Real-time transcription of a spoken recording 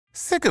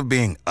Sick of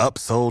being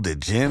upsold at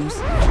gyms?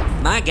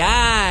 My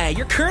guy,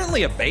 you're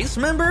currently a base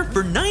member?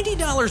 For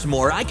 $90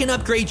 more, I can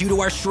upgrade you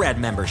to our Shred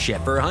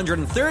membership. For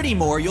 $130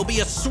 more, you'll be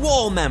a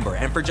Swole member.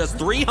 And for just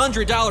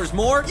 $300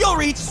 more, you'll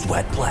reach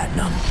Sweat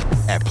Platinum.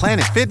 At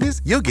Planet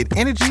Fitness, you'll get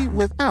energy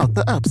without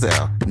the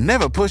upsell.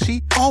 Never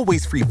pushy,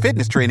 always free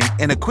fitness training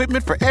and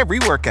equipment for every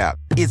workout.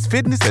 It's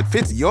fitness that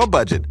fits your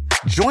budget.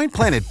 Join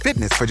Planet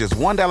Fitness for just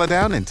 $1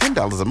 down and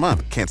 $10 a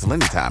month. Cancel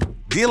anytime.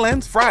 Deal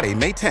ends Friday,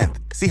 May 10th.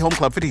 See Home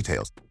Club for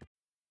details.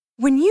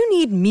 When you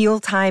need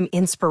mealtime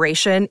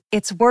inspiration,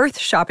 it's worth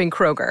shopping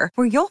Kroger,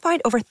 where you'll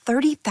find over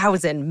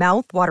 30,000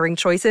 mouth-watering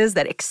choices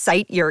that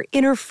excite your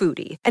inner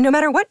foodie. And no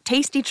matter what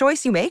tasty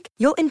choice you make,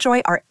 you'll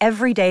enjoy our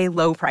everyday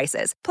low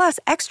prices, plus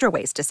extra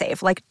ways to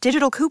save, like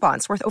digital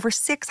coupons worth over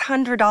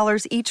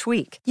 $600 each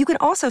week. You can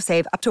also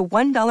save up to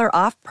 $1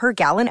 off per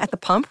gallon at the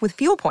pump with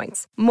fuel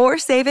points. More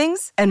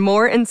savings and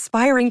more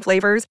inspiring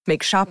flavors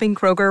make shopping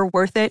Kroger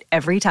worth it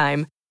every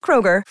time.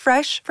 Kroger,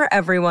 fresh for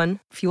everyone.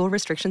 Fuel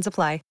restrictions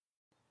apply.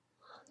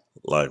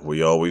 Like we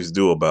always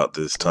do about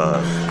this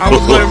time. I was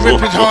gonna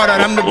rip his heart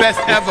out, I'm the best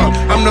ever.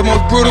 I'm the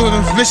most brutal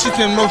and vicious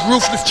and most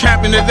ruthless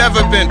champion there's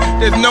ever been.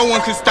 There's no one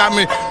can stop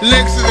me.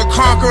 Lynx is a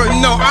conqueror,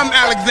 no, I'm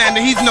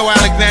Alexander, he's no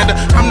Alexander.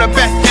 I'm the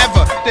best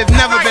ever, there's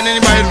never been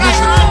anybody as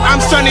ruthless.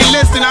 I'm Sonny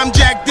Liston, I'm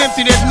Jack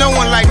Dempsey, there's no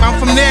one like me. I'm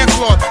from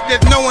Nairclaw,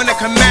 there's no one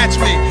that can match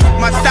me.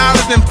 My style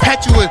is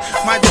impetuous,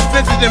 my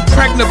defense is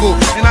impregnable,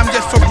 and I'm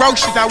just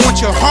ferocious. I want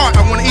your heart,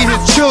 I wanna eat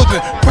his children.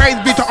 Praise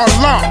be to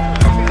Allah.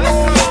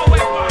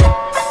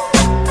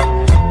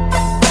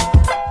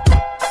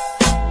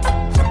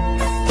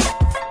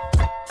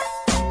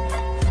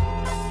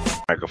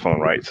 Microphone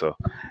right so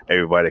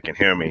everybody can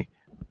hear me.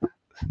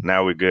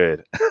 Now we're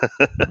good.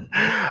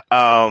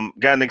 Got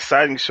an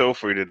exciting show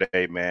for you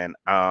today, man.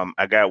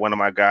 I got one of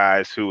my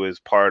guys who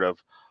is part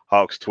of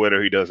Hawks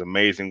Twitter. He does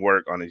amazing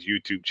work on his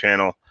YouTube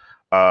channel.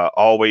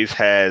 Always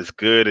has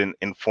good and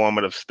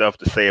informative stuff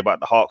to say about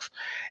the Hawks.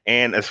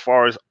 And as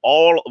far as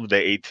all of the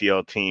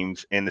ATL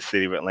teams in the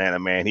city of Atlanta,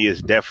 man, he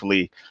is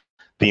definitely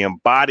the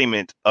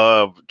embodiment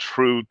of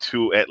true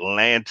to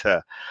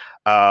Atlanta.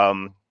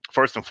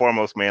 First and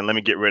foremost, man, let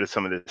me get rid of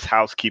some of this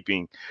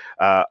housekeeping.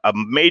 A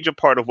major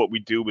part of what we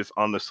do is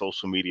on the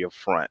social media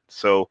front.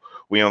 So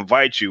we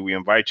invite you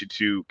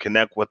to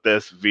connect with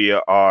us via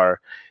our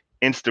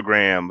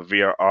Instagram,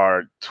 via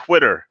our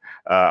Twitter.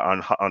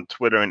 On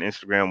Twitter and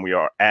Instagram, we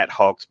are at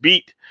Hawks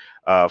Beat.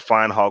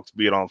 Find Hawks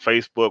Beat on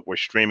Facebook. We're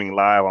streaming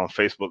live on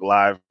Facebook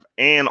Live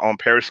and on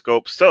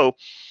Periscope. So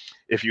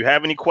if you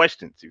have any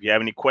questions, if you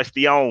have any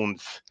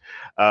questions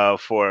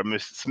for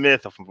Mr.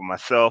 Smith or for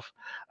myself,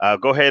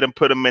 go ahead and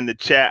put them in the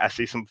chat. I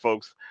see some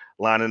folks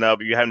lining up.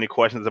 If you have any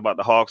questions about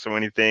the Hawks or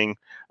anything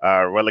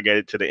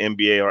relegated to the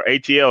NBA or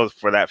ATLs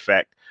for that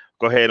fact,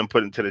 go ahead and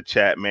put it into the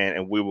chat, man,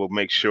 and we will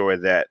make sure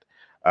that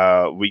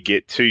we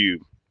get to you.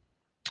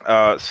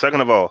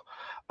 Second of all,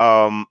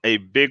 a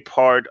big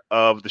part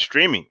of the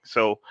streaming.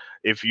 So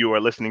if you are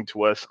listening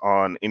to us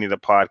on any of the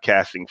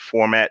podcasting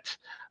formats,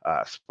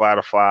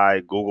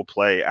 Spotify, Google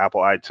Play,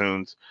 Apple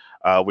iTunes,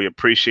 we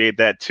appreciate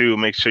that too.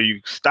 Make sure you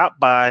stop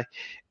by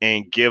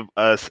and give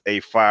us a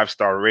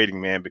 5-star rating,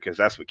 man, because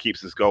that's what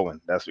keeps us going.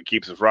 That's what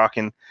keeps us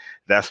rocking.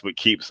 That's what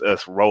keeps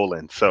us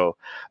rolling. So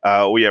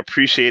we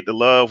appreciate the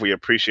love. We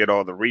appreciate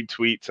all the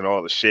retweets and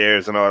all the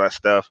shares and all that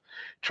stuff,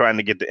 trying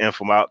to get the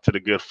info out to the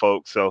good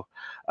folks. So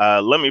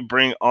let me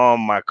bring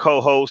on my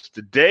co-host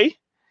today,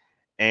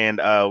 and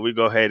we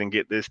go ahead and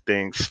get this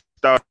thing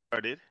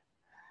started.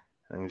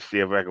 Let me see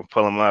if I can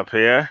pull him up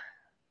here.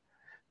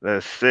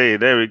 Let's see.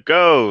 There he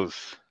goes.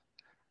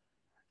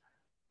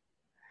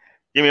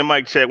 Give me a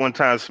mic check one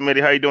time,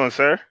 Smitty. How you doing,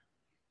 sir?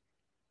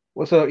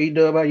 What's up,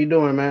 E-Dub? How you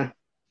doing, man?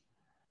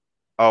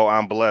 Oh,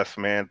 I'm blessed,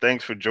 man.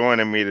 Thanks for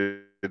joining me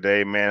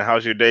today, man.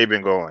 How's your day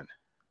been going?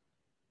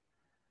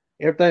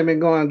 Everything been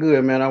going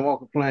good, man. I won't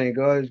complain.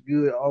 God is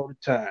good all the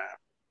time.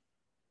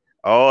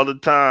 All the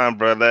time,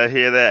 brother. I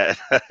hear that.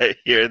 I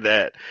hear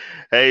that.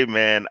 Hey,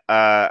 man,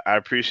 I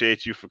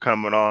appreciate you for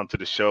coming on to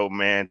the show,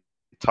 man,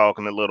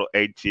 talking a little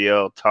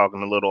ATL,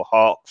 talking a little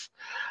Hawks.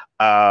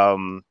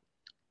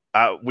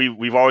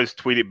 We've always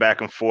tweeted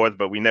back and forth,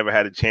 but we never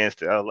had a chance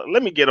to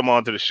let me get him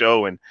onto the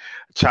show and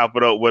chop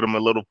it up with him a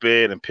little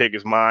bit and pick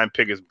his mind,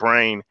 pick his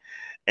brain,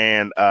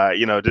 and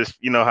just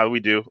how we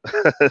do.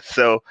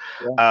 So,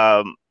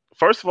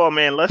 first of all,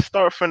 man, let's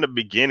start from the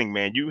beginning,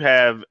 man. You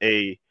have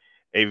a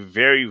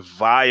very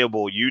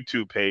viable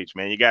YouTube page,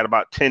 man. You got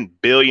about 10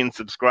 billion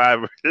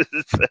subscribers.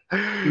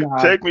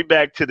 Take me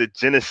back to the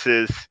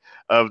genesis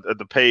of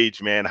the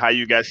page, man, how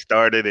you got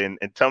started, and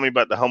tell me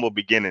about the humble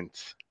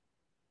beginnings.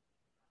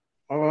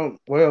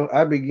 Well,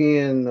 I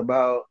began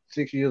about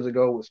 6 years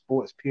ago with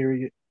sports,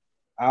 period.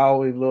 I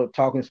always loved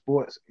talking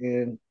sports,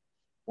 and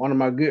one of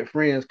my good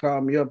friends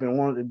called me up and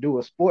wanted to do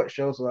a sports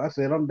show, so I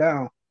said, I'm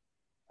down.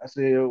 I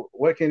said,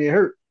 what can it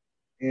hurt?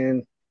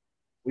 And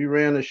we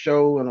ran a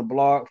show and a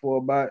blog for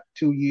about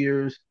 2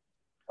 years.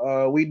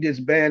 We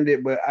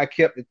disbanded, but I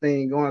kept the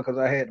thing going because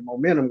I had the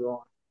momentum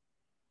going.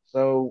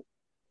 So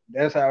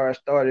that's how I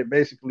started,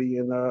 basically.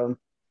 And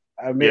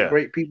I met Yeah.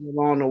 great people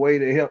along the way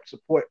that helped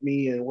support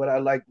me and what I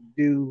like to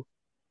do.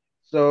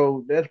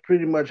 So that's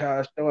pretty much how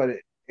I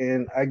started.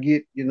 And I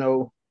get,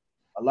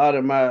 a lot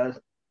of my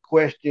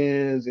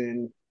questions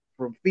and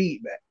from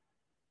feedback.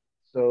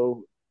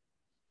 So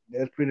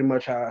that's pretty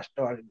much how I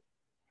started.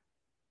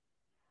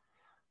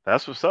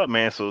 That's what's up,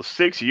 man. So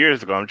 6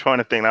 years ago, I'm trying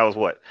to think that was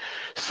what,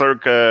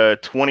 circa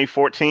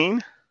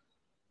 2014?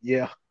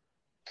 Yeah,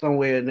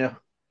 somewhere in there.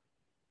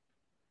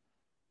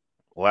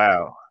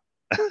 Wow.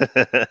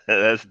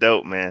 That's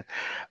dope, man.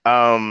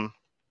 Um,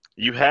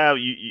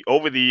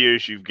 over the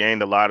years you've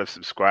gained a lot of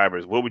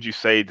subscribers. What would you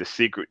say the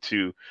secret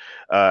to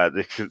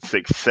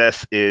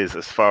success is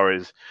as far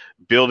as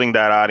building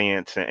that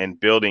audience and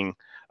building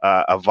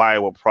a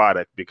viable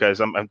product?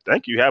 Because I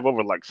think you have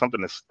over like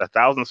something that's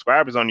 1,000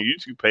 subscribers on your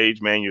YouTube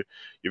page, man.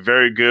 You're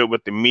very good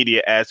with the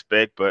media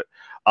aspect, but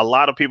a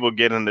lot of people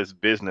get in this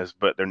business,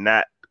 but they're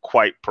not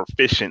quite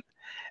proficient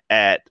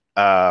at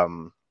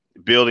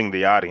building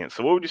the audience.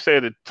 So what would you say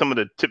that some of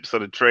the tips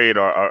of the trade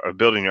are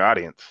building your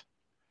audience?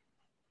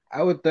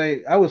 I would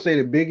say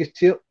the biggest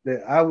tip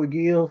that I would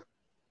give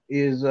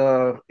is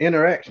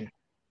interaction.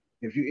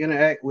 If you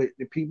interact with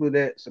the people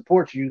that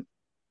support you,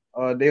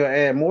 they'll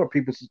add more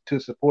people to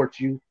support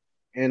you,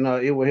 and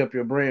it will help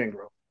your brand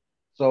grow.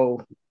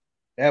 So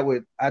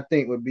that I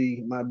think would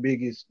be my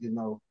biggest,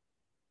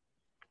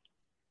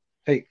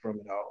 take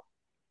from it all.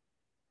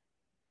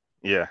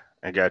 Yeah,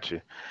 I got you.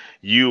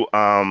 You,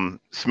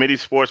 Smitty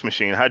Sports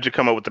Machine. How'd you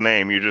come up with the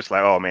name? You're just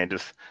like, oh man,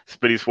 just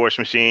Smitty Sports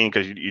Machine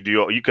because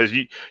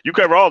you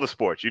cover all the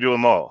sports. You do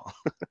them all.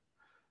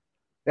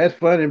 That's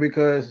funny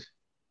because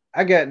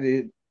I got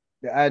the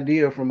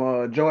idea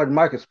from George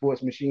Michael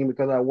Sports Machine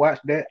because I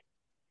watched that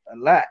a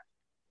lot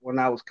when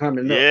I was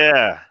coming up.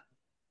 Yeah.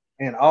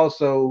 And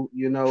also,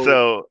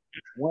 So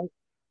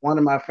one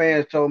of my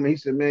fans told me, he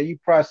said, man, you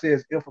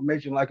process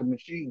information like a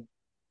machine.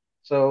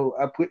 So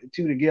I put the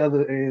two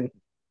together and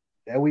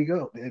there we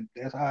go.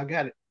 That's how I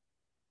got it.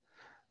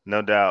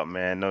 no doubt,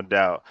 man, no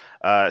doubt.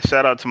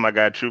 Shout out to my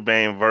guy True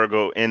Bane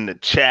Virgo in the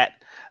chat.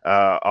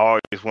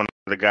 Always one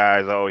of the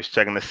guys always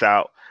checking us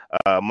out.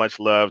 Much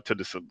love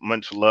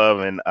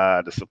and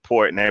the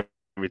support and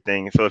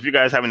everything. So if you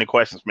guys have any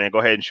questions, man, go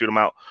ahead and shoot them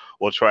out.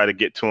 We'll try to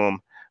get to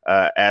them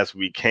as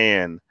we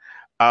can.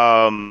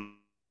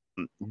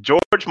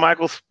 George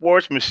Michael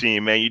Sports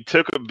Machine, man, you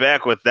took it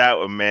back with that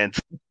one, man.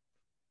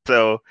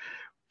 So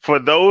for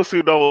those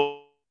who don't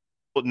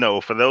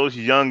know, for those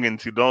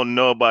youngins who don't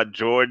know about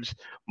George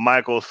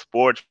Michael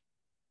Sports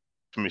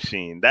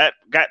Machine, that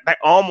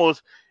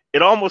almost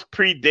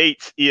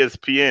predates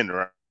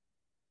ESPN,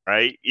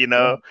 right?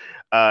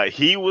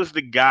 He was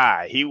the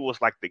guy. He was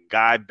like the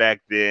guy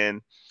back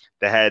then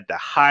that had the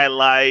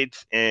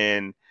highlights.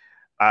 And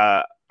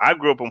I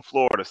grew up in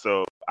Florida,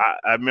 so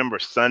I remember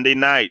Sunday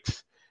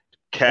nights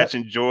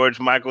catching George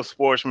Michael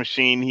Sports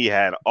Machine. He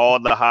had all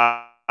the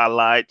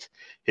highlights,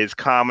 his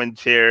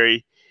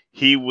commentary.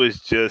 He was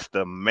just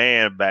a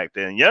man back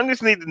then.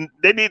 Youngest need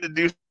to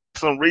do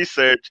some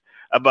research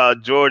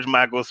about George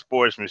Michael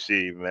Sports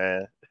Machine,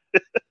 man.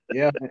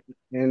 Yeah,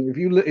 and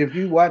if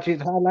you watch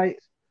his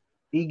highlights,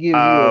 he gives you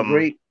a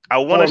great. I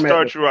want to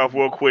start you off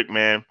real quick,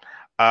 man.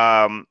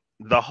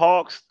 The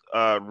Hawks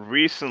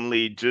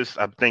recently, just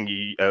I think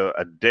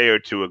a day or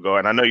two ago,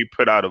 and I know you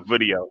put out a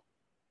video.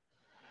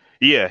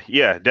 Yeah,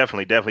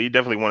 definitely. You're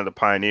definitely one of the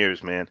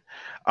pioneers, man.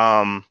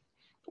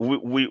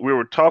 We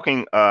were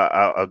talking.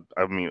 I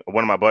mean,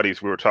 one of my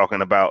buddies. We were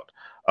talking about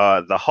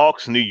the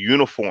Hawks' new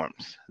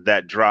uniforms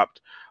that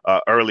dropped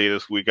earlier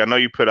this week. I know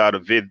you put out a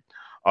vid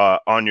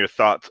on your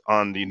thoughts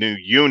on the new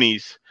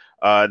unis.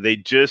 They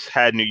just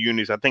had new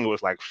unis. I think it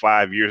was like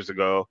 5 years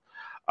ago.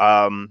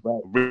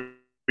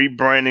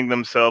 Rebranding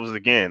themselves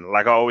again.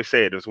 Like I always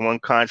say, there's one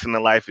constant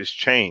in life is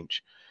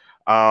change.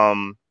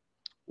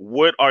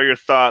 What are your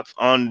thoughts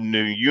on the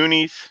new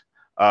unis?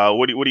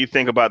 What do you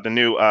think about the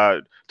new?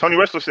 Tony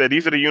Wrestler said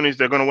these are the unis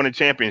they're going to win a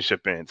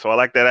championship in. So I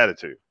like that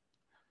attitude.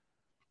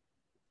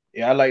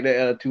 Yeah, I like that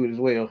attitude as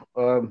well.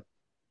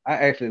 I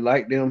actually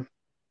like them.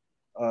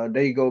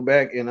 They go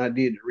back and I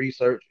did the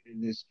research,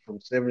 and it's from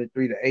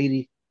 73 to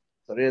 80.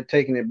 So they're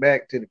taking it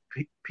back to the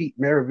Pete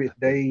Maravich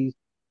days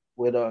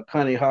with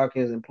Connie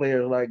Hawkins and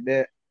players like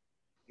that.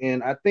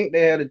 And I think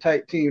they had a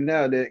tight team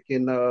now that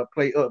can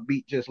play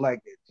upbeat just like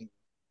that team.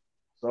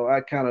 So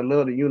I kind of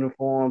love the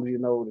uniforms,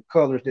 the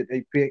colors that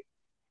they pick.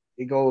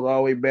 It goes all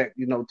the way back,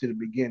 to the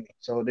beginning.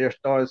 So they're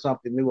starting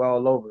something new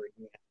all over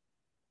again.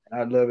 And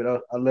I love it.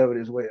 I love it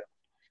as well.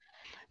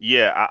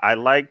 Yeah, I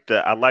like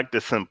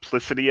the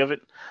simplicity of it.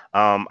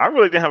 I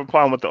really didn't have a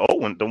problem with the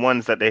old one, the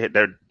ones that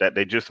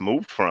they just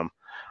moved from.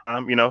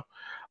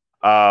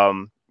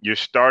 You're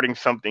starting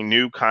something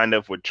new, kind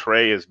of with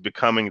Trey is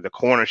becoming the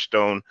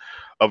cornerstone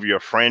of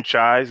your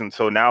franchise, and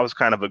so now is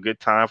kind of a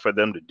good time for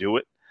them to do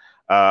it.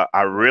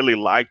 I really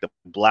like the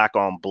black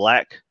on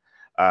black.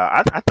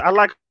 I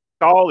like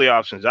all the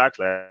options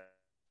actually. I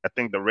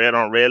think the red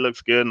on red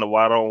looks good and the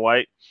white on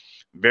white.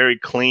 Very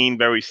clean,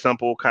 very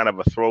simple, kind of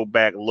a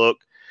throwback look.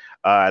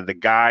 The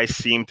guys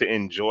seem to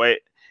enjoy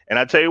it. And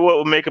I tell you what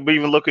would make it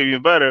even look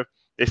even better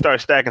they started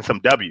stacking some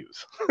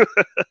W's.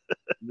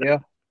 Yeah.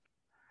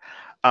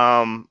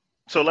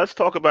 So let's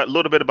talk about a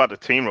little bit about the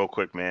team real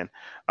quick, man.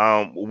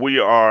 We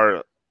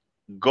are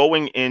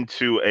going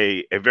into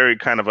a very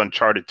kind of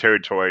uncharted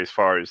territory as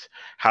far as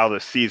how the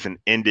season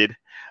ended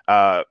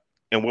and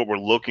what we're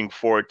looking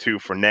forward to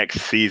for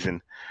next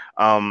season.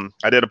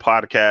 I did a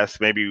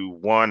podcast maybe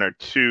one or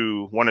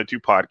two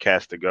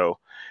podcasts ago,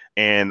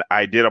 and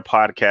I did a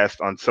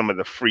podcast on some of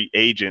the free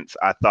agents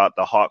I thought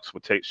the Hawks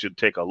should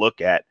take a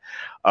look at.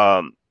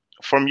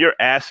 From your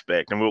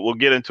aspect, and we'll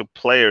get into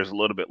players a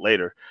little bit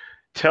later,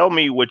 tell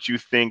me what you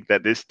think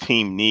that this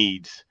team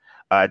needs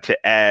to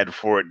add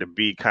for it to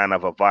be kind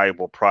of a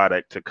viable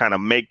product to kind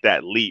of make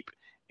that leap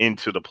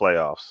into the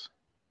playoffs.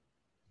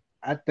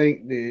 I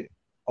think that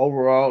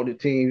overall the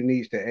team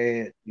needs to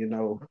add,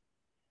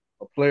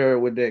 a player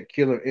with that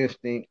killer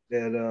instinct,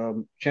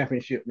 that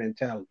championship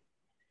mentality.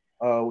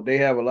 They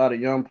have a lot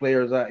of young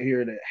players out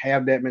here that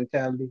have that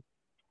mentality,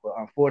 but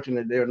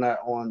unfortunately they're not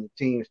on the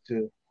teams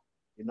to,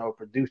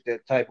 produce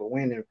that type of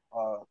winning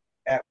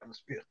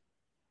atmosphere.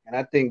 And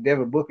I think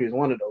Devin Booker is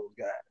one of those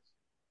guys.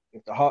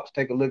 If the Hawks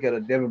take a look at a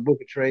Devin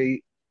Booker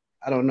trade,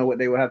 I don't know what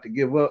they would have to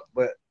give up,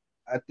 but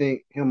I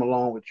think him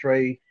along with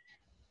Trey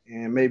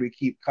and maybe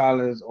keep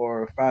Collins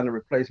or find a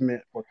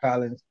replacement for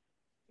Collins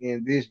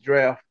in this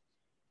draft,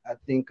 I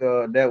think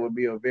that would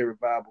be a very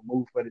viable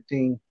move for the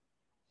team.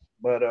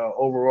 But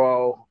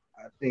overall,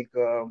 I think,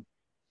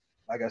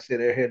 like I said,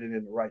 they're headed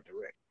in the right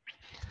direction.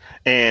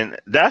 And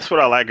that's what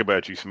I like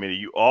about you, Smitty.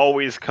 You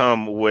always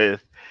come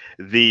with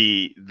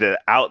the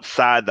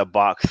outside the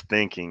box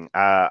thinking.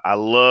 I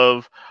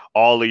love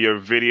all of your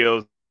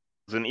videos,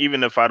 and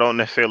even if I don't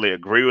necessarily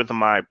agree with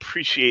them, I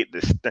appreciate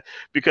this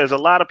because a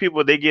lot of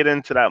people, they get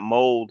into that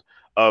mold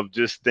of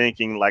just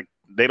thinking like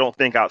they don't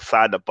think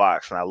outside the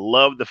box. And I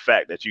love the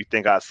fact that you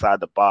think outside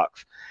the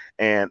box.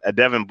 And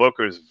Devin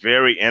Booker is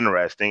very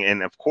interesting.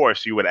 And of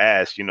course, you would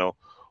ask,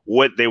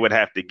 what they would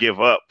have to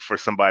give up for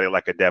somebody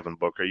like a Devin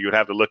Booker. You would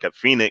have to look at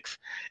Phoenix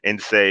and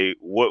say,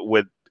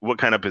 what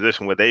kind of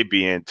position would they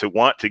be in to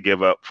want to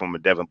give up from a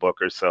Devin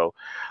Booker? So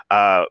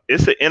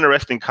it's an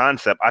interesting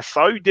concept. I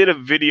saw you did a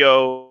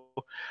video,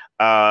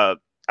 I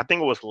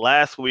think it was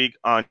last week,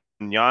 on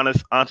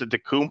Giannis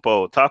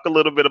Antetokounmpo. Talk a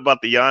little bit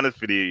about the Giannis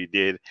video you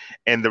did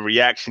and the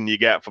reaction you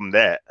got from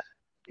that.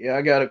 Yeah,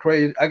 I got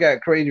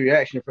crazy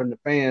reaction from the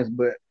fans,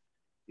 but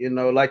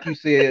like you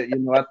said,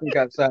 I think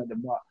outside the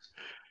box.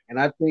 And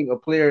I think a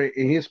player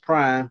in his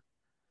prime,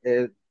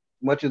 as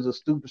much as a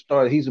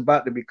superstar he's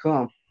about to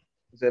become,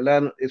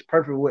 is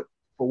perfect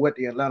for what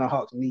the Atlanta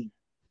Hawks need.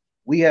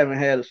 We haven't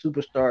had a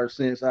superstar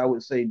since, I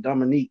would say,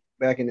 Dominique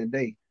back in the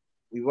day.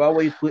 We've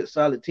always put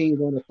solid teams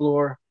on the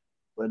floor,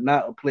 but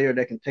not a player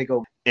that can take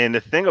over. And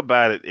the thing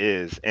about it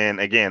is,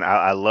 and again,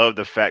 I love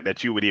the fact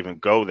that you would even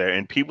go there,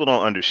 and people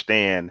don't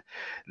understand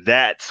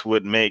that's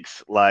what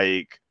makes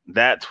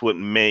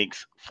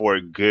for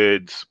a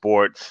good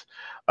sports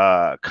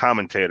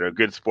commentator, a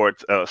good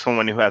sports,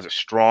 someone who has a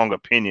strong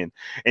opinion.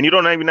 And you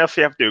don't even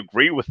necessarily have to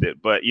agree with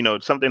it, but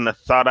something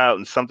that's thought out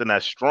and something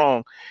that's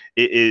strong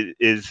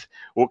is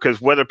well, because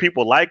whether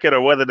people like it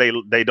or whether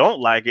they don't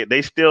like it,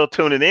 they still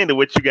tune it into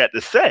what you got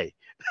to say.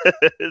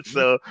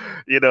 So,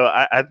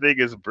 I think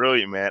it's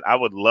brilliant, man. I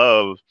would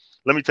love,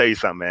 let me tell you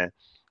something, man.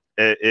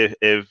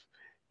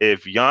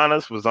 If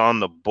Giannis was on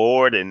the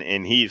board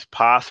and he's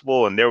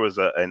possible and there was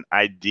an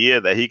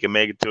idea that he can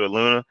make it to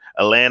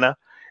Atlanta,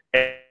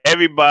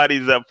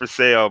 everybody's up for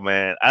sale,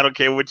 man. I don't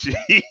care what you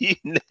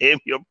name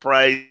your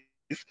price.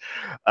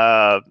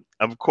 Of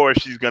course,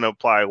 she's going to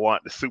probably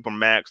want the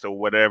Supermax or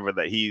whatever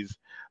that he's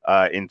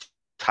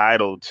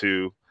entitled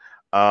to.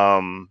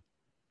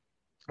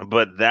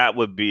 But that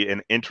would be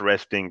an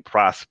interesting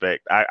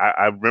prospect.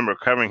 I remember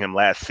covering him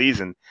last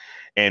season,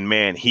 and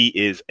man, he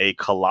is a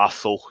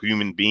colossal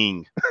human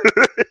being.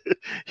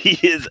 He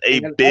is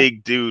a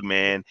big dude,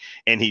 man,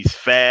 and he's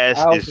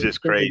fast. It's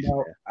just crazy.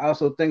 I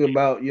also think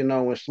about,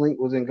 when Slink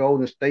was in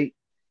Golden State,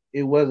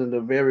 it wasn't a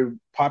very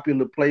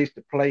popular place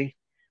to play.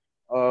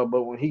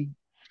 But when he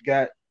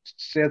got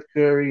Seth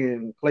Curry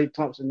and Klay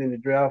Thompson in the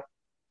draft,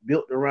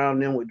 built around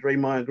them with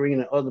Draymond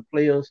Green and other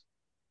players,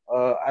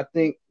 I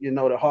think,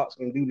 the Hawks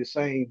can do the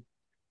same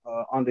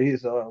under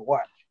his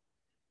watch.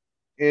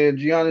 And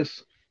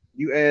Giannis,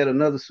 you add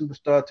another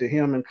superstar to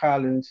him and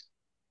Collins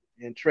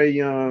and Trae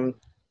Young,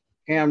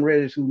 Cam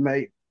Reddish, who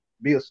may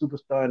be a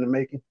superstar in the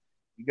making.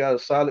 You got a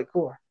solid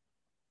core.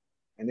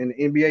 And in the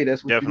NBA,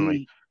 that's what Definitely. you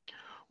need.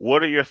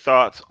 What are your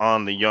thoughts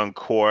on the young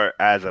core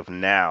as of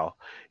now?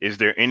 Is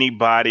there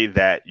anybody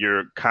that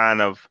you're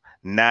kind of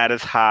not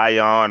as high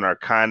on, or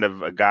kind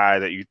of a guy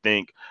that you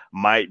think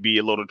might be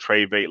a little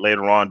trade bait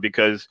later on?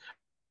 Because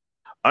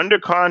under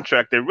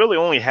contract, they really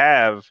only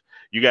have,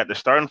 you got the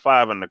starting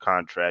five under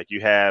contract.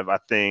 You have, I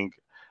think,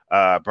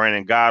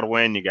 Brandon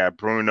Godwin, you got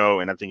Bruno,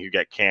 and I think you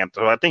got Cam.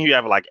 So I think you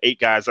have like 8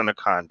 guys under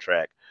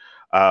contract.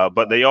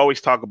 But they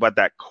always talk about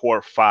that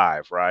core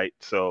 5, right?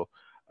 So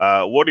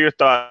what are your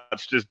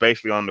thoughts just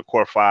basically on the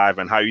core 5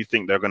 and how you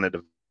think they're going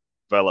to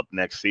develop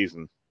next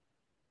season?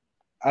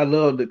 I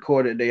love the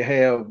core that they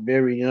have.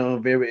 Very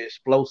young, very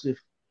explosive.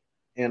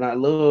 and I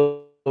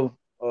love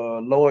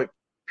Lloyd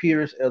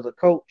Pierce as a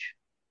coach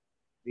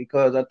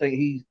because I think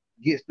he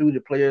gets through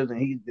the players and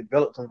he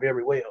develops them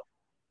very well.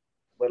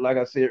 But like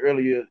I said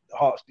earlier, the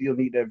Hawks still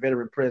need that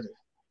veteran presence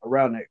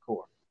around that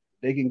core.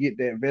 They can get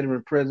that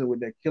veteran presence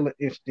with that killer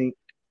instinct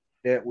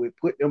that would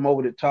put them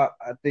over the top.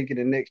 I think in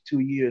the next 2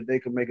 years they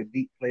could make a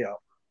deep playoff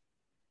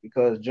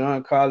because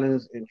John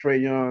Collins and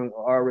Trae Young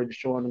are already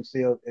showing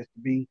themselves as to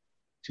be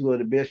two of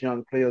the best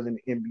young players in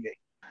the NBA.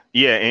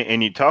 Yeah,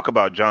 and you talk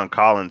about John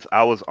Collins.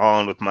 I was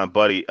on with my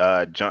buddy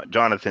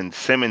Jonathan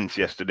Simmons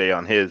yesterday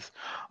on his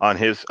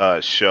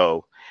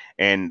show,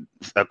 and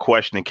a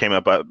question came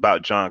up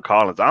about John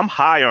Collins. I'm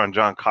higher on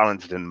John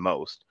Collins than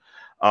most.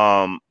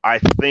 I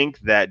think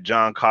that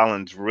John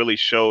Collins really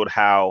showed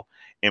how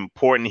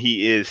important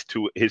he is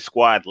to his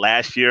squad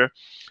last year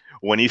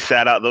when he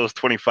sat out those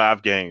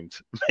 25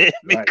 games Right.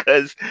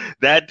 because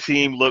that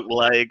team looked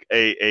like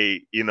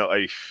a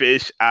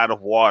fish out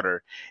of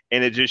water,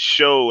 and it just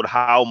showed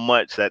how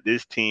much that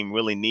this team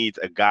really needs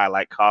a guy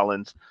like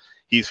Collins.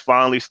 He's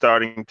finally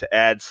starting to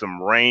add some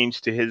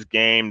range to his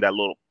game, that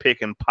little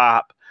pick and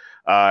pop.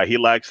 He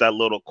likes that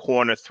little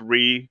corner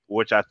three,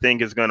 which I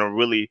think is going to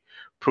really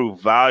prove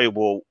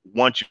valuable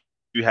once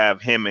you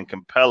have him and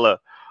Capella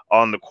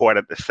on the court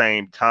at the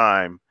same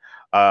time.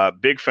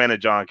 Big fan of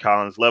John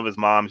Collins. Love his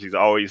moms. He's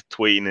always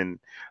tweeting and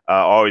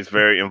always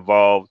very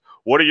involved.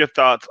 What are your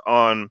thoughts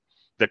on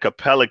the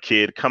Capella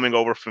kid coming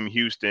over from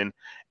Houston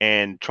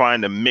and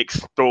trying to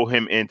throw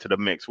him into the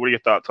mix? What are your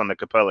thoughts on the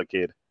Capella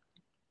kid?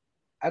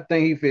 I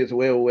think he fits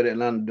well with what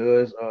Atlanta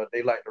does.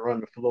 They like to run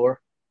the floor,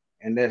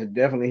 and that's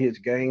definitely his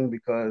game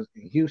because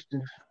in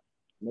Houston,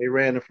 they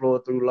ran the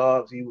floor through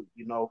lobs.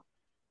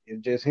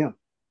 It's just him.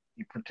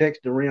 He protects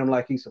the rim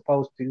like he's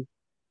supposed to.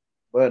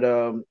 But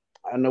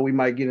I know we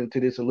might get into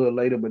this a little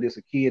later, but it's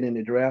a kid in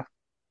the draft.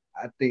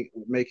 I think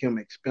would make him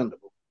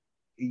expendable.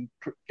 He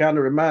kind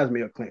of reminds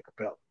me of Clint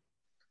Capella.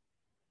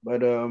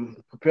 But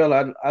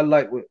Capella, I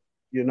like what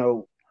he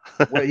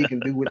can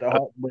do with the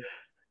Hawks. But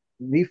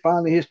when he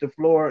finally hits the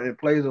floor and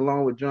plays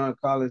along with John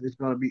Collins, it's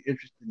going to be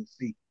interesting to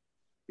see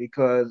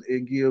because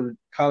it gives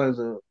Collins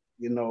a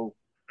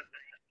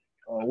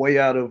way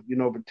out of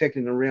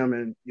protecting the rim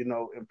and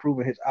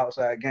improving his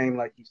outside game,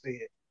 like you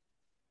said,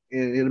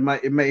 and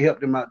it may help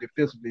them out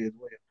defensively as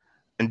well.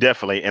 And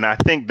definitely. And I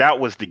think that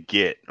was the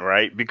get,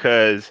 right?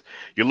 Because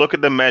you look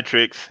at the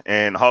metrics,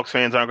 and Hawks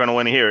fans aren't going to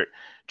want to hear it.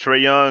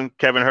 Trae Young,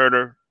 Kevin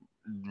Huerter,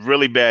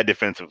 really bad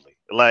defensively.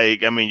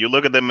 Like, I mean, you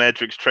look at the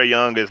metrics, Trae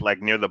Young is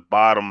like near the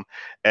bottom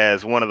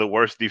as one of the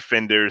worst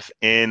defenders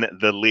in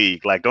the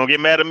league. Like, don't get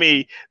mad at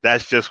me.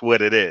 That's just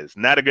what it is.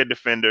 Not a good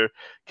defender.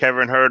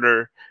 Kevin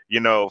Huerter,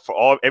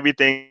 for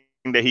everything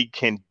that he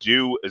can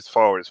do as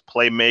far as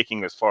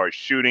playmaking, as far as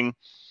shooting,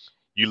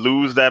 you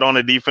lose that on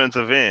the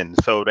defensive end.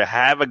 So to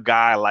have a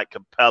guy like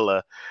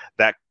Capella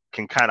that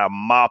can kind of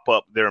mop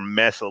up their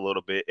mess a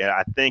little bit, and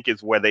I think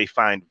is where they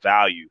find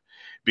value.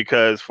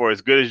 Because for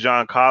as good as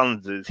John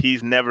Collins is,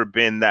 he's never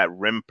been that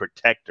rim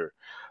protector.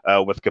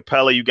 With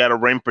Capella, you got a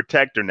rim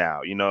protector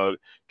now.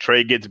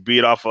 Trae gets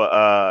beat off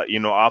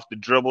off the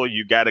dribble.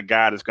 You got a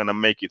guy that's going to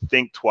make you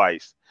think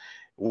twice,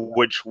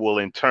 which will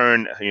in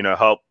turn,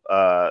 help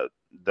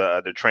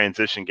the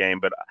transition game.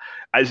 But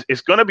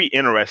it's going to be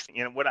interesting.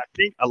 And what I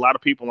think a lot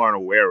of people aren't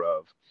aware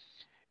of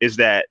is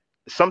that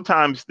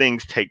sometimes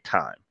things take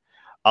time.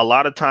 A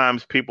lot of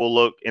times people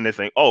look and they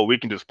think, oh, we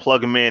can just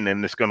plug them in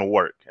and it's going to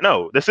work.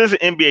 No, this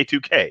isn't NBA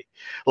 2K.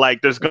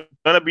 Like, there's going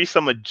to be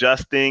some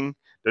adjusting.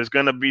 There's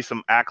going to be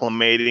some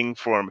acclimating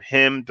for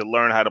him to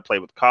learn how to play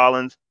with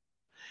Collins,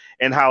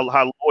 and how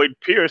Lloyd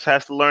Pierce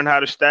has to learn how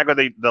to stagger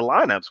the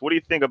lineups. What do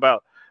you think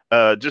about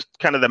just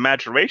kind of the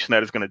maturation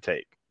that it's going to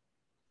take?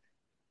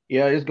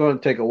 Yeah, it's going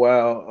to take a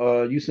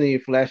while. You seen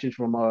flashes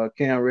from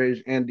Cam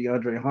Reddish and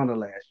DeAndre Hunter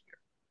last year.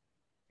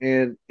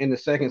 And in the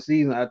second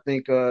season, I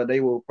think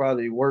they will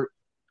probably work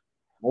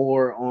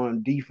more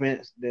on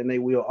defense than they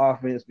will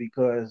offense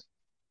because,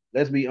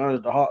 let's be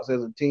honest, the Hawks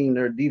as a team,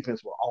 their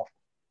defense was awful.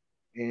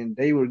 And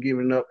they were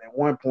giving up at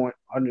one point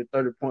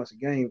 130 points a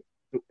game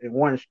in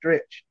one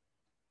stretch.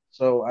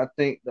 So I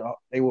think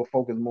they will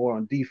focus more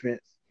on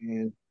defense.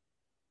 And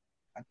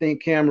I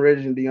think Cam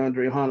Reddish and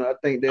DeAndre Hunter, I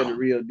think they're the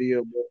real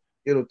deal. But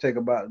it'll take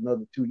about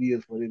another 2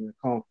 years for them to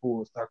come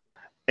full circle.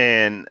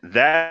 And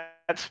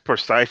that's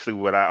precisely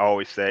what I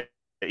always say.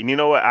 And you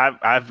know what?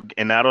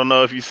 And I don't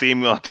know if you see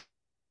me on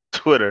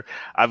Twitter.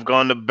 I've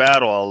gone to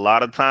battle a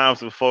lot of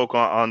times with folk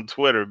on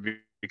Twitter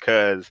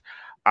because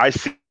I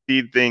see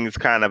things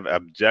kind of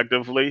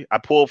objectively. I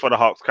pull for the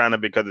Hawks kind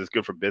of because it's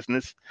good for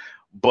business.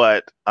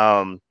 But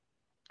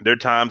there are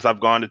times I've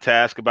gone to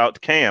task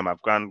about Cam.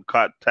 I've gone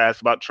to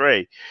task about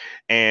Trae.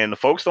 And the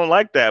folks don't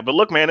like that. But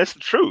look, man, it's the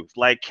truth.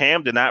 Like,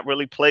 Cam did not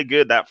really play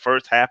good that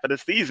first half of the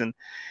season.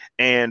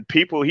 And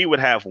he would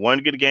have one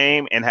good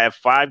game and have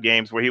 5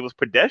 games where he was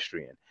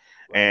pedestrian.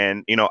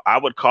 And, I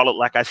would call it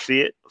like I see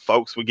it.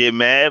 Folks would get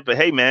mad. But,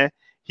 hey, man,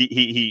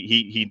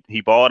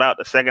 he balled out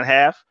the second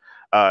half,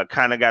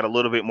 kind of got a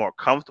little bit more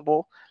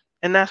comfortable.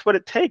 And that's what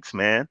it takes,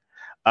 man.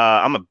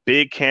 I'm a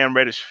big Cam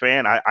Reddish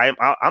fan.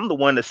 I'm the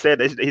one that said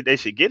they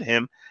should get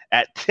him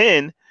at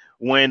 10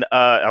 when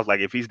I was like,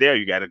 if he's there,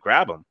 you got to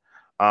grab him.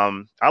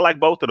 I like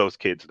both of those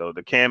kids though,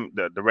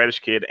 the Reddish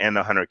kid and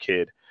the Hunter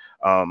kid.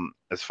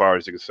 As far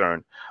as you're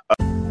concerned.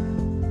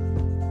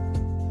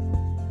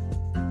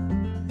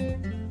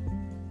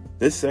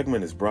 This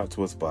segment is brought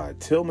to us by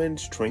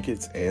Tillman's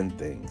Trinkets and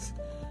Things.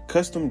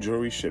 Custom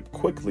jewelry shipped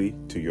quickly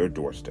to your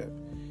doorstep.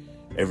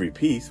 Every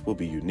piece will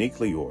be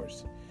uniquely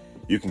yours.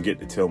 You can get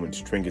the Tillman's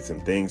Trinkets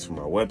and Things from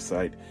our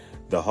website,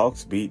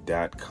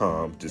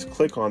 thehawksbeat.com. Just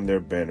click on their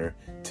banner,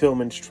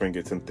 Tillman's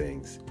Trinkets and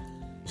Things.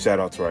 Shout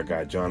out to our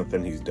guy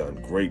Jonathan. He's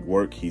done great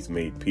work. He's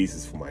made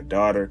pieces for my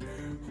daughter,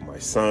 for my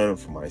son,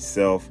 for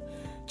myself.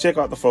 Check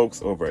out the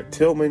folks over at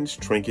Tillman's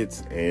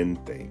Trinkets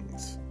and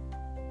Things.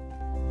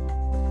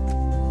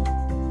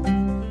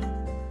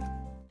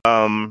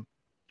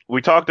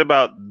 We talked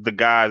about the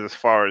guys as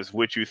far as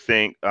what you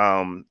think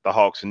the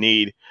Hawks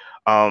need.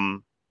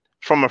 From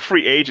a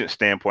free agent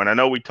standpoint, I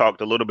know we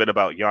talked a little bit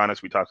about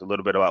Giannis. We talked a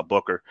little bit about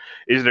Booker.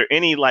 Is there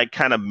any like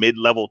kind of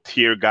mid-level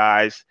tier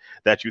guys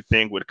that you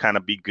think would kind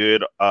of be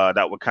good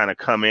that would kind of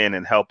come in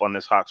and help on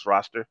this Hawks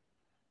roster?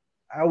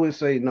 I would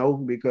say no,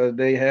 because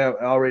they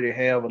already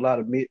have a lot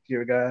of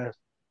mid-tier guys.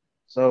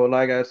 So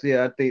like I said,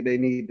 I think they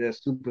need that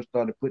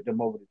superstar to put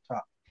them over the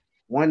top.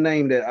 One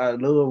name that I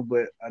love,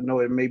 but I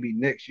know it may be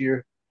next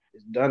year,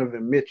 is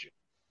Donovan Mitchell.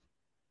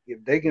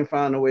 If they can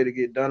find a way to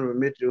get Donovan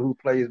Mitchell, who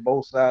plays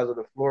both sides of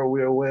the floor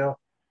real well,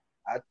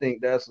 I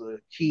think that's a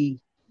key,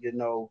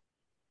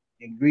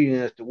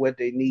 ingredient as to what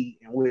they need.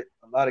 And with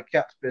a lot of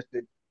cap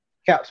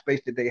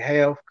space that they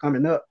have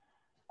coming up,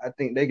 I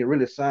think they can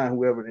really sign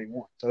whoever they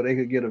want. So they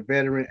could get a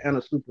veteran and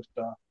a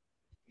superstar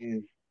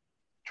and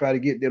try to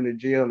get them to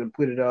jail and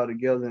put it all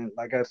together. And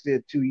like I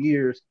said, 2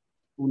 years,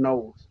 who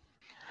knows?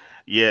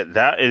 Yeah,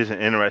 that is an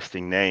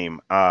interesting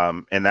name.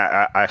 And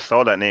I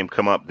saw that name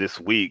come up this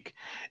week.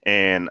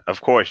 And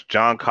of course,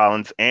 John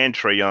Collins and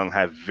Trae Young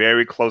have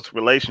very close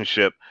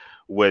relationship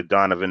with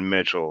Donovan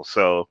Mitchell.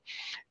 So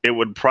it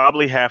would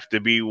probably have to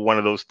be one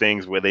of those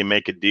things where they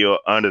make a deal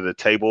under the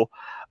table,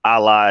 a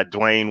la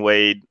Dwayne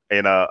Wade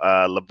and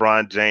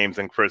LeBron James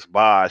and Chris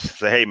Bosh.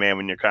 Say, hey, man,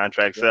 when your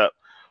contract's up,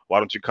 why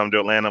don't you come to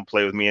Atlanta and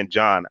play with me and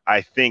John?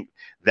 I think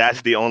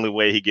that's the only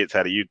way he gets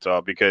out of Utah,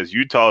 because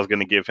Utah is going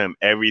to give him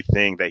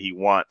everything that he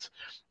wants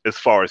as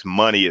far as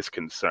money is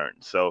concerned.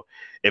 So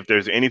if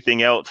there's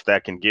anything else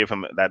that can give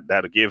him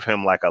that'll give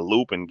him like a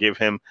loop and give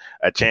him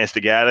a chance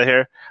to get out of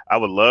here, I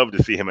would love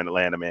to see him in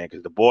Atlanta, man,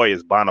 because the boy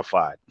is bona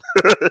fide.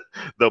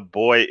 The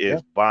boy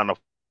is bona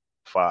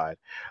fide.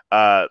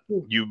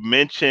 You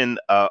mentioned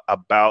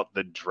about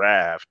the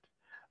draft,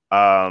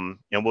 and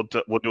we'll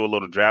do a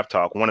little draft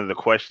talk. One of the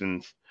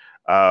questions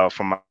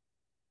from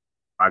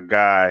my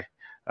guy.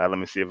 Let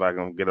me see if I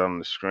can get on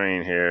the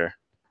screen here.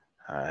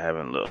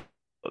 Having a little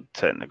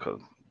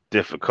technical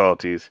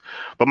difficulties.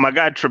 But my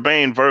guy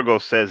Trebayne Virgo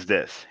says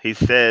this. He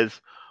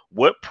says,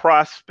 what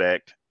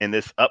prospect in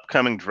this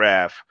upcoming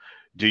draft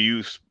do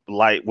you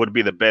like would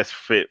be the best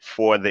fit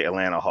for the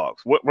Atlanta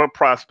Hawks? What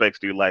prospects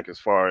do you like as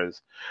far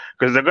as,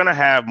 because they're going to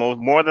have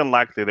more than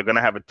likely they're going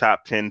to have a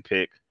top 10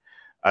 pick,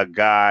 a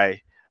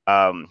guy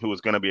who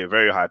is going to be a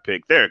very high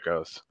pick. There it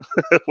goes.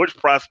 Which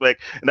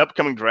prospect in the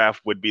upcoming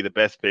draft would be the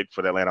best pick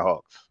for the Atlanta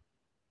Hawks?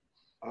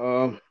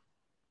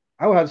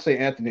 I would have to say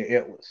Anthony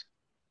Edwards.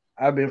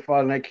 I've been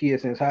following that kid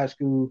since high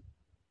school,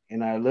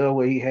 and I love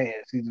what he has.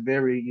 He's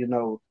very,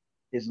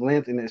 his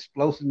length and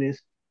explosiveness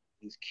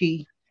is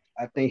key.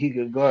 I think he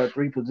could guard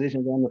 3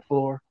 positions on the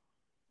floor,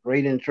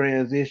 great in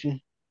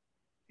transition,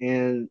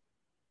 and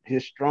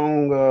his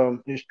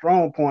strong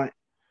point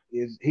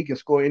is he can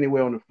score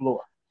anywhere on the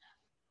floor.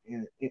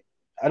 And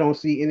I don't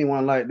see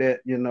anyone like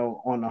that,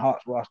 on the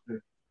Hawks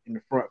roster in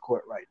the front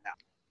court right now.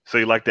 So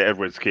you like the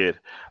Edwards kid.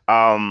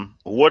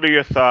 What are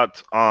your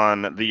thoughts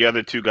on the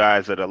other 2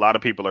 guys that a lot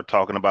of people are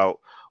talking about,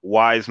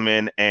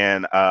 Wiseman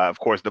and, of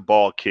course, the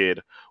Ball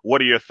kid?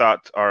 What are your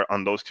thoughts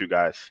on those 2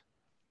 guys?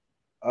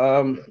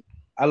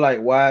 I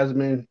like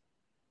Wiseman.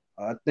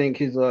 I think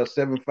his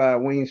 7'5"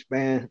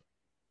 wingspan.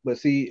 But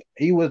see,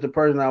 he was the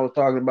person I was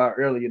talking about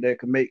earlier that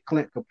could make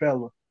Clint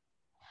Capella,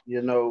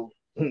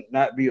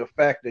 not be a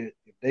factor.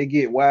 If they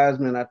get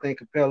Wiseman, I think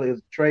Capella is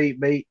a trade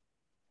bait,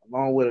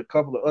 along with a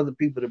couple of other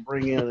people to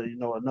bring in,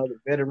 another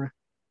veteran.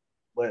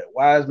 But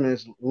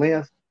Wiseman's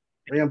length,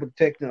 rim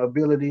protecting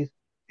abilities,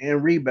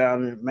 and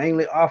rebounding,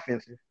 mainly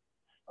offensive,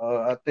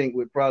 I think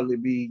would probably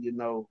be,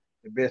 the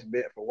best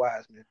bet for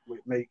Wiseman. Would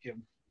make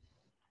him,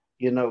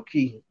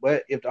 key.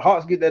 But if the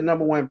Hawks get that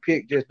number 1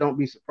 pick, just don't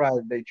be surprised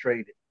if they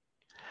trade it.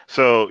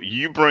 So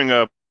you bring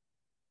up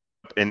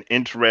an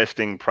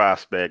interesting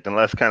prospect, and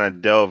let's kind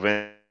of delve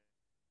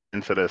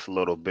into this a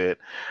little bit.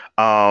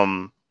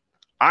 I'm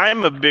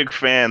a big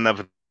fan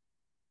of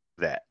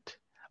that.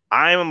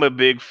 I'm a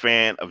big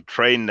fan of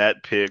trading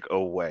that pick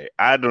away.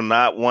 I do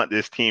not want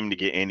this team to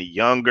get any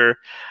younger.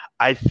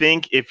 I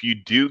think if you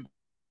do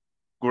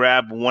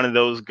grab one of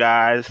those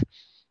guys,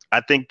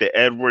 I think the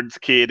Edwards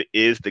kid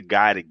is the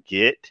guy to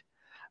get.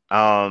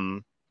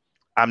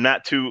 I I'm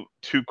not too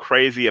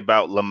crazy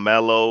about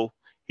LaMelo.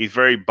 He's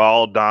very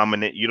ball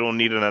dominant. You don't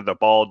need another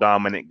ball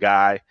dominant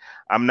guy.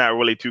 I'm not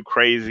really too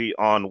crazy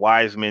on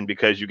Wiseman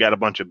because you got a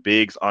bunch of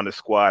bigs on the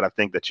squad. I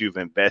think that you've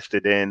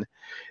invested in.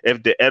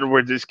 If the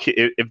Edwards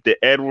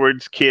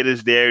kid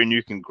is there and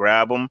you can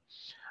grab him,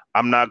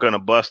 I'm not going to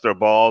bust their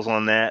balls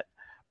on that.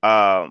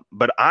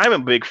 But I'm a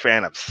big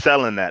fan of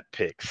selling that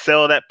pick.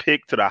 Sell that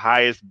pick to the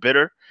highest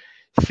bidder.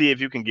 See if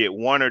you can get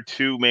one or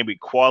two maybe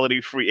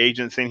quality free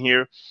agents in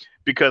here.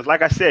 Because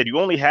like I said, you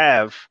only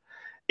have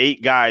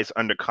 8 guys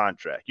under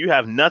contract. You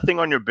have nothing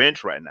on your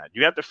bench right now.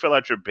 You have to fill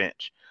out your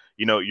bench.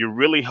 You know, you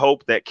really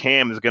hope that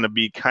Cam is going to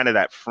be kind of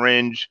that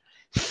fringe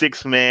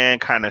 6-man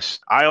kind of.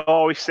 I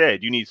always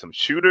said you need some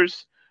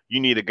shooters. You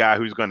need a guy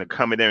who's going to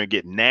come in there and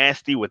get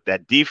nasty with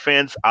that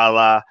defense, a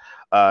la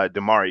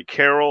Damari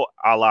Carroll,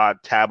 a la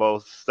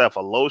Thabo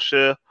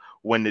Sefolosha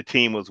when the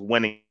team was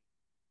winning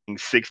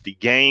 60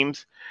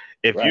 games.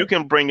 If you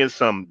can bring in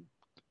some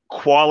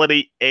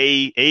quality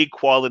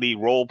quality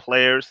role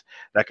players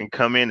that can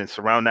come in and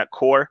surround that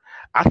core,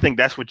 I think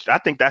that's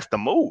the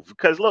move.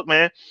 Because look,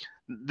 man,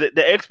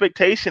 the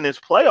expectation is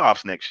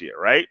playoffs next year,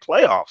 right?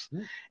 Playoffs.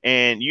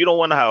 And you don't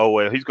want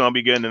to he's going to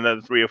be good in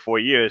another 3 or 4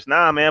 years.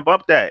 Nah, man,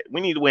 bump that.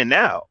 We need to win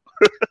now.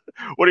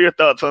 What are your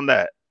thoughts on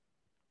that?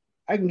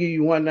 I can give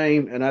you one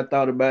name, and I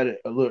thought about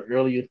it a little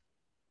earlier,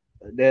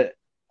 that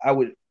I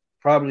would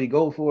probably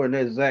go for, and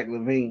that's Zach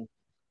LaVine.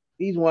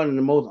 He's one of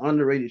the most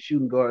underrated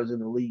shooting guards in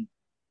the league.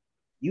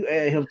 You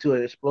add him to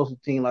an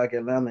explosive team like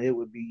Atlanta, it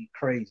would be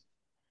crazy.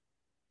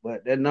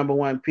 But that number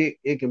 1 pick,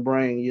 it can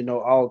bring,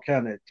 all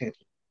kind of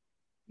attention.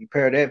 You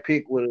pair that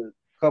pick with a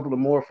couple of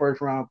more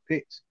first-round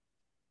picks,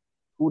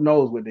 who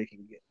knows what they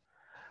can get.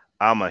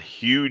 I'm a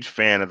huge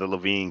fan of the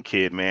LaVine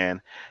kid,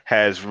 man.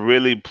 Has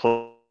really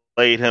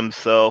played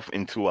himself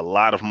into a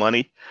lot of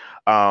money.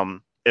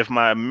 If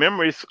my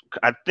memories,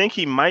 I think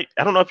he might.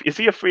 I don't know is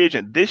he a free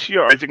agent this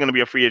year or is he going to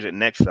be a free agent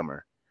next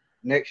summer?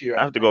 Next year.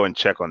 I have to go and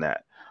check on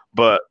that.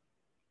 But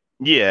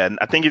yeah,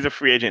 I think he's a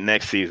free agent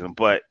next season.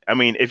 But I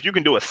mean, if you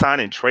can do a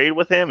sign and trade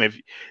with him,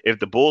 if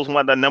the Bulls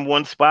want that number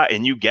 1 spot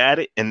and you got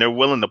it, and they're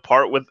willing to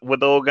part with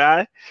the old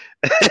guy,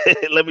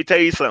 let me tell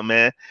you something,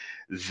 man.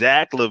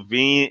 Zach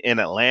LaVine in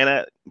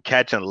Atlanta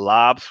catching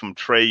lobs from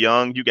Trae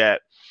Young. You got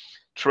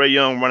Trae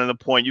Young running the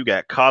point. You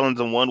got Collins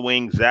on one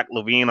wing, Zach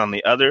LaVine on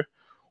the other.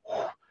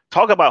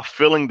 Talk about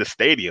filling the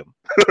stadium.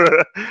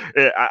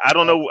 I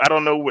don't know. I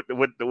don't know what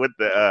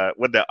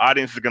the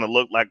audience is going to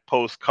look like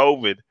post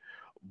COVID,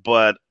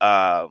 but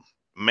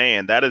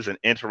man, that is an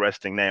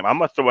interesting name. I'm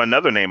gonna throw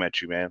another name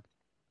at you, man.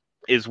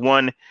 Is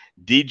one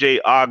DJ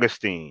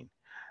Augustine.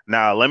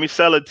 Now let me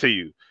sell it to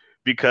you,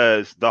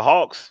 because the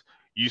Hawks,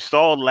 you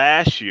saw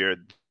last year,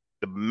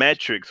 the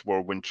metrics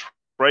were when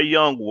Trae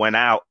Young went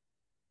out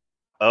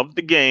of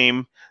the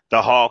game,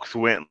 the Hawks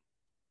went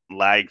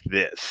like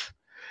this.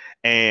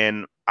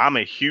 And I'm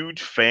a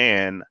huge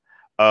fan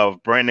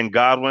of Brandon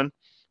Godwin,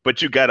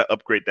 but you got to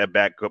upgrade that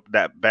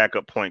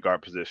backup point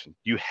guard position.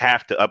 You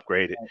have to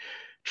upgrade it.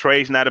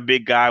 Trae's not a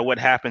big guy. What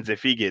happens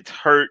if he gets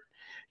hurt?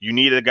 You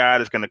need a guy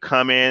that's going to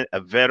come in,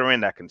 a veteran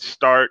that can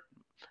start,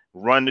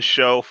 run the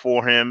show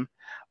for him.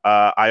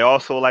 I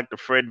also like the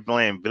Fred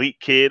VanVleet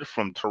kid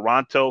from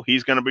Toronto.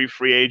 He's going to be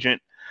free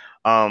agent.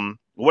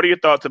 What are your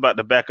thoughts about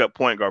the backup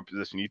point guard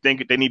position? You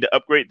think they need to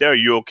upgrade there, or are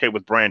you okay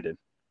with Brandon?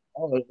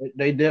 Oh,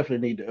 they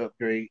definitely need to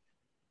upgrade.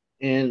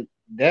 And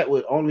that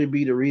would only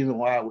be the reason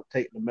why I would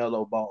take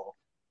LaMelo Ball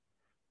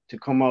to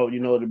come out,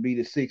 to be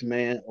the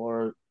 6-man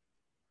or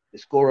the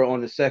scorer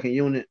on the second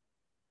unit.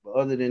 But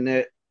other than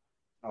that,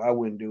 no, I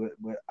wouldn't do it.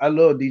 But I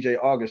love DJ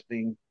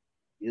Augustine.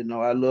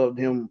 I loved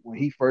him when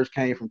he first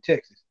came from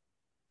Texas.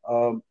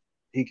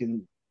 He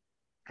can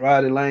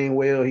drive the lane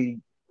well. He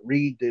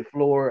read the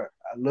floor.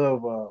 I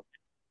love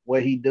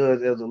what he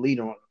does as a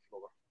leader on the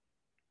floor.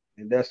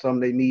 And that's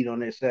something they need on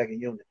their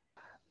second unit.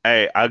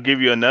 Hey, I'll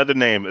give you another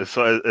name as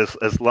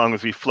long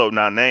as we floating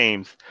our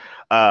names.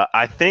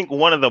 I think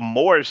one of the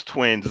Morris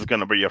twins is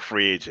going to be a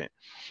free agent.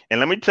 And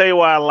let me tell you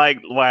why I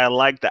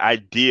like the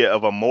idea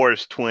of a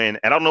Morris twin.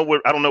 And I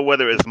don't know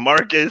whether it's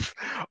Marcus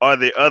or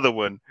the other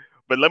one,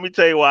 but let me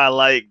tell you why I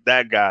like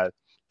that guy.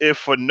 If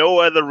for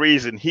no other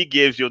reason, he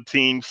gives your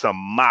team some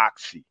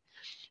moxie.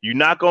 You're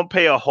not going to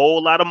pay a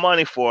whole lot of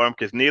money for him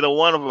because neither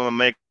one of them are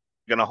making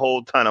a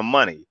whole ton of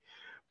money.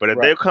 But if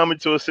they're coming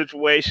to a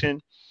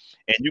situation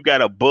and you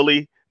got a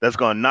bully that's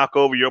going to knock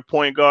over your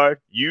point guard,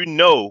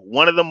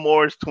 one of the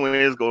Morris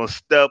twins is going to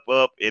step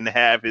up and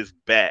have his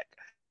back.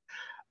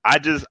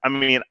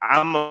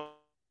 I'm a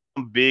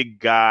big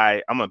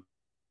guy. I'm a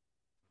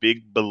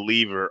big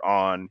believer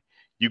on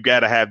you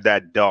got to have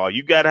that dog.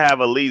 You got to have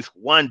at least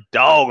one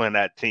dog on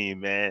that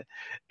team, man.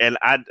 And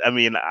I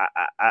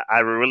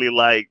really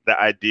like the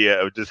idea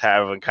of just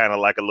having kind of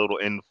like a little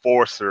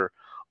enforcer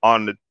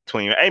on the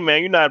team. Hey,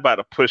 man, you're not about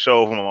to push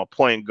over on a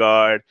point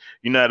guard.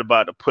 You're not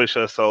about to push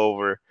us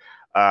over.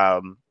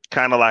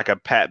 Kind of like a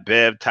Pat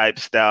Bev type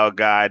style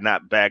guy,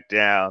 not back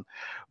down.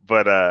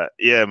 But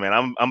yeah,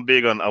 man, I'm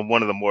big on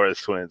one of the Morris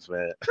twins,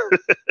 man.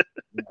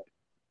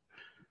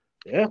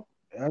 Yeah,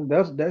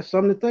 That's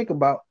something to think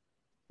about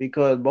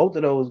because both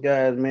of those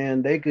guys,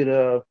 man, they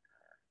could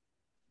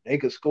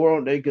score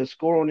on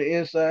the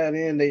inside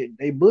and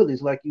they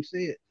bullies like you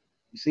said.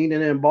 You seen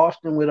it in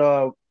Boston with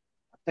I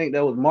think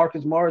that was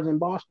Marcus Morris in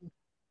Boston.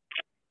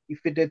 He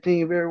fit that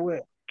team very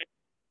well.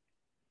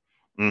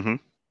 Mm-hmm.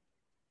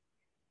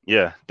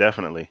 Yeah,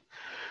 definitely.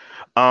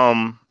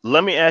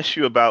 Let me ask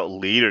you about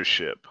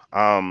leadership.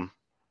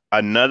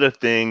 Another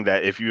thing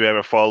that if you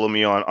ever follow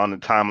me on the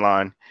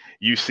timeline,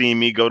 you see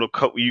me go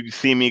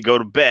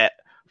to bat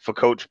for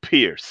Coach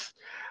Pierce.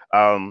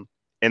 Um,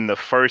 in the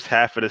first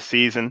half of the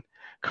season,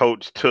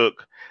 Coach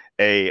took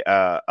a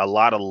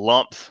lot of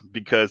lumps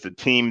because the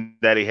team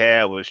that he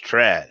had was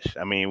trash.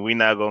 I mean, we're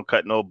not gonna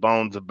cut no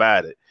bones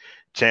about it.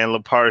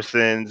 Chandler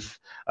Parsons,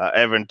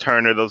 Evan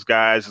Turner, those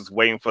guys is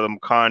waiting for them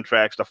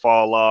contracts to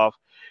fall off.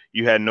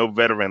 You had no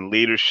veteran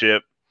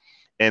leadership,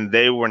 and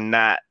they were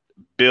not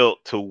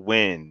built to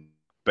win.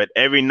 But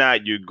every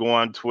night you'd go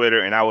on Twitter,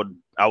 and I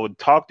would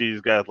talk to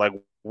these guys like,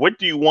 what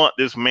do you want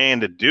this man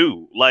to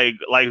do? Like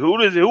who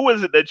is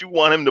it that you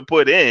want him to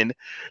put in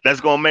that's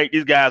gonna make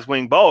these guys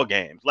win ball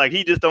games? Like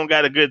he just don't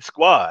got a good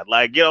squad.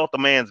 Like get off the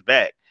man's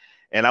back.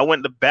 And I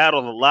went to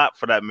battle a lot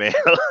for that man.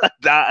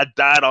 I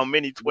died on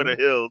many Twitter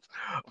hills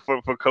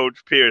for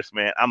Coach Pierce,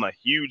 man. I'm a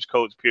huge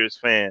Coach Pierce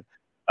fan.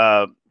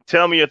 Uh,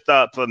 Tell me your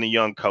thoughts on the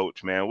young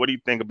coach, man. What do you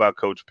think about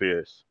Coach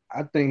Pierce?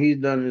 I think he's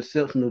done an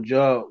exceptional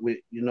job with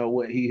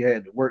what he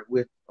had to work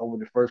with over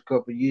the first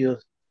couple of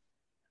years,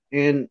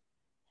 and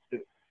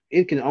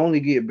it can only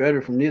get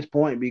better from this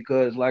point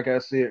because, like I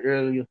said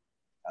earlier,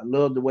 I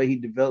love the way he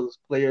develops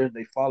players.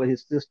 They follow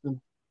his system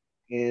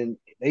and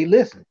they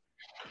listen.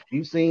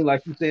 You seen,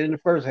 like you said in the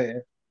first half,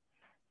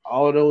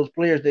 all those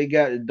players they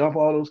got to dump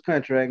all those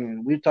contracts,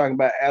 and we're talking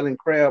about Alan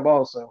Crabb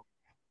also,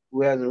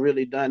 who hasn't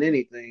really done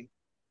anything.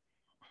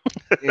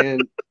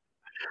 And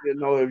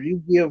if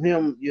you give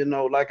him,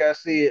 like I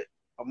said,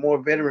 a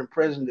more veteran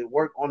presence to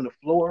work on the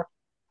floor,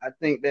 I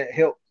think that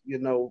helps,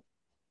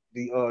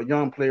 the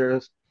young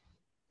players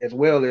as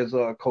well as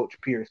Coach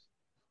Pierce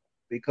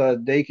because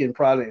they can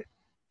probably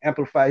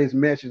amplify his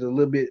message a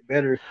little bit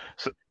better,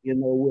 So,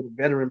 with a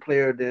veteran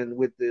player than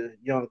with the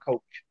young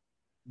coach.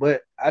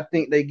 But I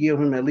think they give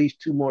him at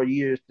least 2 more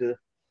years to,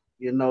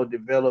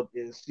 develop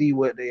and see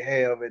what they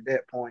have at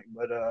that point.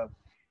 But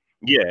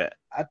yeah,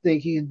 I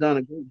think he's done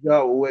a good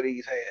job with what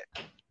he's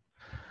had.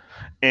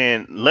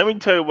 and let me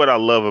tell you what I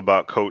love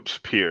about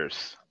Coach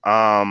Pierce.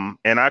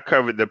 And I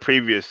covered the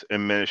previous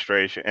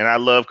administration, and I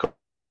love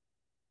Coach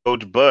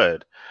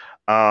Bud.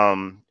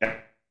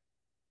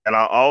 And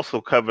I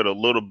also covered a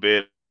little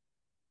bit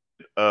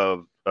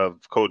of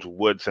Coach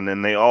Woodson,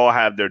 and they all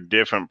have their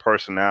different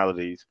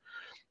personalities.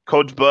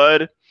 Coach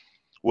Bud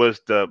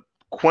was the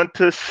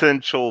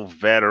quintessential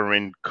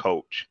veteran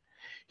coach.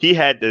 He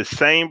had the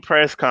same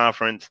press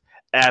conference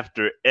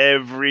after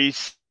every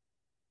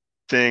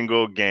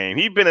single game.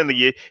 He'd been in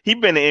the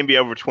NBA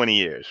over 20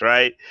 years,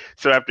 right?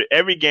 So after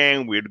every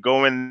game, we'd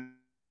go in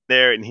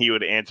there and he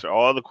would answer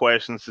all the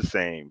questions the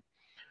same.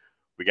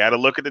 We got to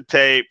look at the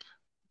tape.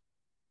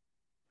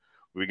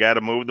 We got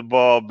to move the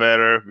ball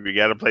better. We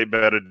got to play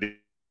better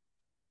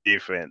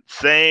defense.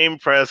 Same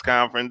press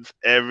conference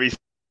every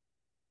single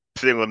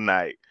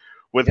night.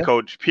 With Yep.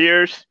 Coach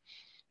Pierce,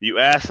 you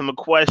ask him a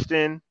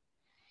question,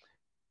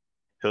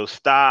 he'll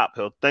stop,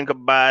 he'll think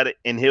about it,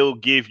 and he'll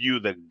give you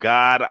the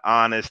God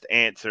honest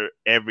answer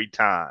every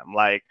time.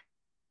 Like,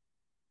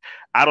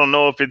 I don't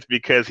know if it's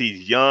because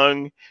he's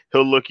young,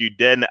 he'll look you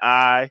dead in the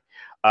eye.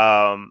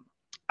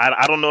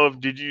 I don't know if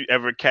did you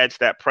ever catch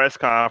that press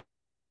conference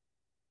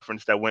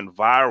that went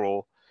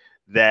viral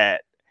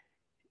that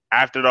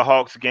after the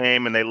Hawks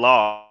game and they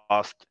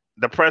lost,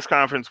 the press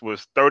conference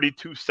was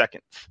 32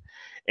 seconds.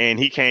 And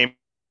he came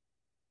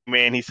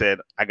in, he said,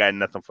 I got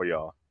nothing for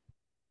y'all.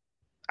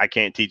 I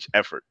can't teach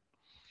effort.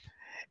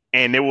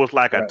 And it was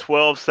like a Right.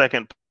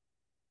 12-second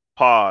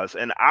pause.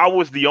 And I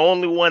was the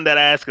only one that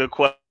asked a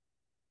question.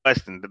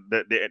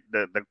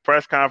 The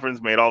press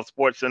conference made all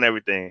sports and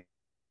everything.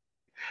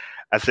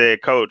 I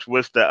said, Coach,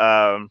 what's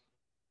the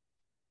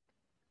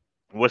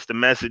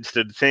message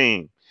to the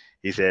team?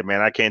 He said,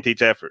 man, I can't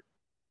teach effort.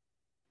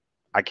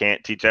 I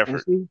can't teach And effort.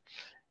 see,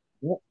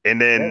 yep,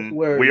 And that's then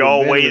where we the all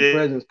veteran waited.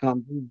 presence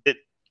comes in.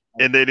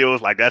 And then it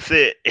was like, that's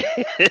it.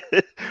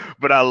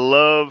 But I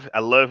love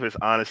his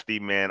honesty,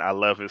 man. I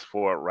love his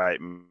forthright,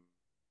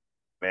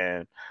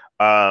 man.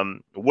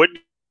 What do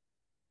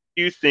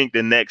you think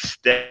the next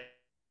step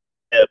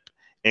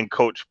in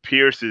Coach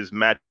Pierce's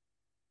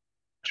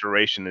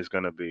maturation is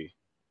going to be?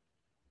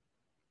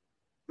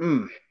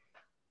 Mm,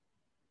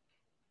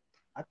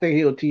 I think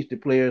he'll teach the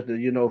players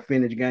to,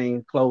 finish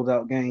games, close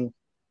out games,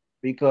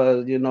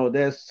 because,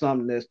 that's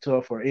something that's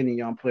tough for any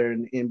young player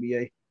in the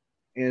NBA.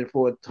 And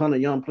for a ton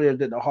of young players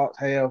that the Hawks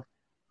have,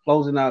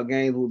 closing out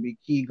games will be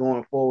key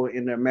going forward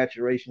in their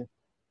maturation.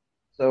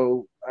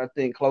 So I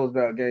think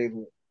closing out games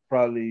will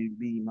probably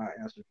be my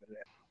answer for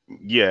that.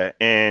 Yeah,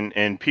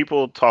 and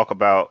people talk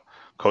about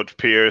Coach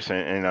Pierce,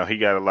 and he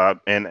got a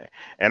lot. And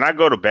I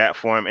go to bat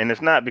for him, and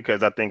it's not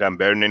because I think I'm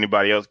better than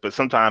anybody else, but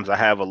sometimes I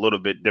have a little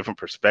bit different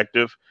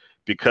perspective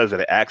because of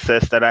the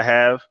access that I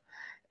have.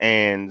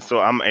 And so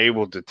I'm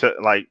able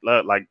to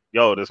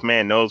yo, this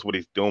man knows what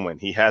he's doing.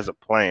 He has a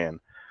plan.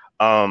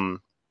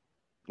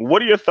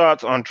 What are your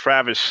thoughts on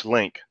Travis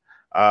Schlenk?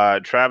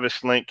 Travis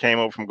Schlenk came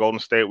over from Golden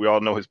State. We all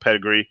know his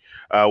pedigree.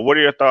 What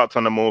are your thoughts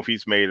on the move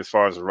he's made as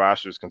far as the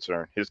roster is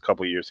concerned, his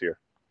couple of years here?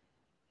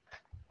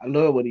 I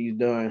love what he's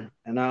doing,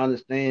 and I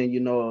understand,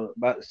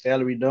 about the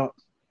salary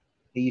dumps.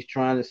 He's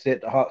trying to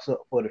set the Hawks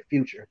up for the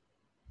future,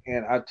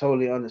 and I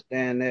totally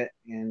understand that.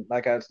 And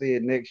like I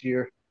said, next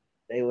year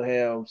they will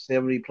have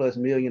 $70+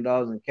 million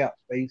in cap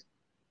space.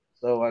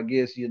 So I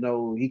guess, he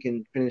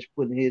can finish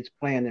putting his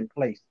plan in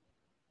place.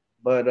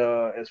 But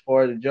as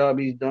far as the job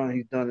he's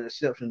done an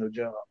exceptional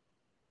job.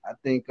 I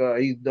think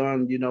he's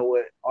done,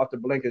 what Arthur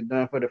Blank has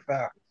done for the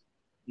Falcons.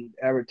 He's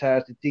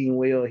advertised the team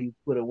well. He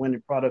put a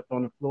winning product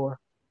on the floor.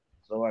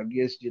 So I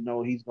guess,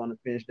 he's going to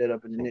finish that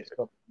up in the next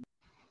couple of years.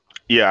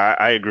 Yeah,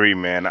 I agree,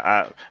 man.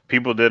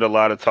 People did a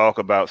lot of talk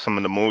about some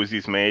of the moves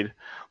he's made,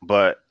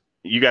 but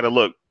you got to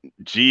look.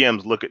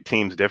 GMs look at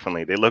teams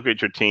differently. They look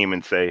at your team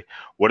and say,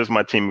 what is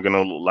my team going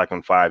to look like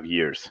in 5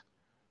 years?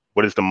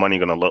 What is the money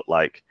going to look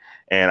like?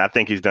 And I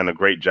think he's done a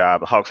great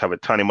job. The Hawks have a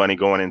ton of money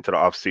going into the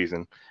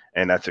offseason,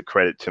 and that's a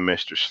credit to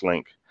Mr.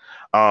 Schlenk.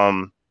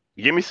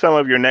 Give me some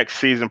of your next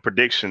season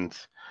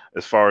predictions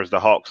as far as the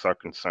Hawks are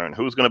concerned.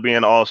 Who's going to be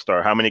an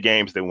all-star? How many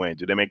games they win?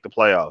 Do they make the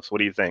playoffs? What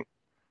do you think?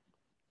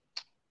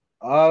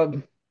 I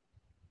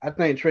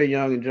think Trae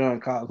Young and John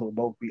Collins will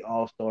both be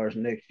all-stars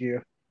next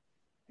year.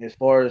 As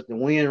far as the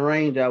win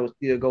range, I would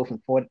still go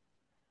from 40,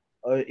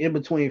 in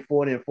between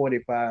 40 and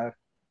 45,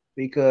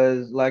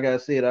 because, like I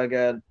said, I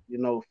got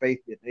faith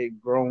that they've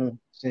grown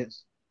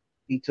since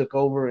he took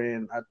over,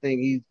 and I think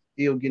he's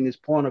still getting his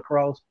point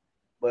across.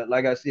 But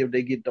like I said, if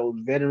they get those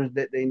veterans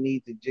that they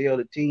need to gel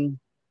the team,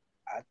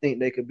 I think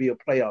they could be a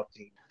playoff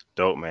team.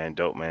 Dope, man.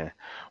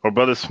 Well,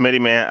 Brother Smitty,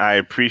 man, I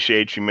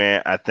appreciate you,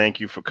 man. I thank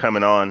you for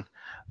coming on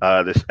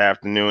this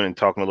afternoon and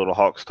talking a little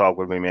Hawks talk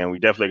with me, man. We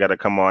definitely got to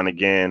come on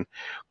again.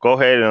 Go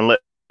ahead and let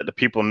the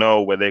people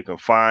know where they can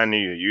find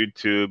you, your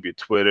YouTube, your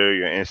Twitter,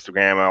 your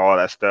Instagram, and all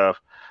that stuff.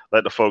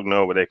 Let the folk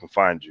know where they can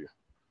find you.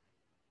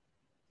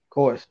 Of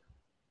course.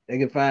 They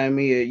can find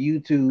me at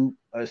YouTube,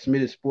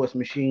 Smitty Sports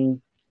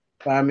Machine.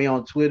 Find me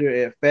on Twitter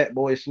at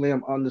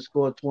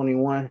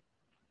FatBoySlim_21.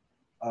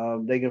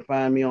 They can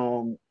find me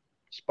on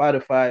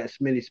Spotify at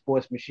Smitty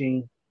Sports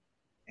Machine.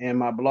 And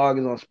my blog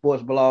is on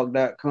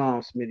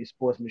sportsblog.com, Smitty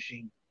Sports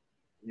Machine.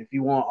 If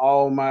you want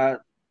all my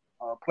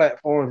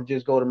platforms,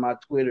 just go to my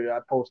Twitter. I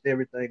post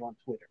everything on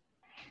Twitter.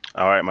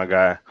 All right, my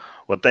guy.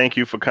 Well, thank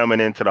you for coming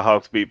into the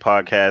Hawks Beat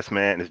podcast,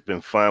 man. It's been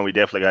fun. We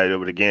definitely got to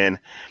do it again,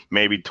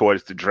 maybe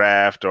towards the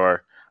draft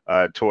or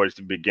towards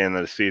the beginning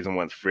of the season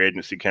once free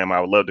agency came. I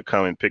would love to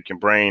come and pick your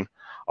brain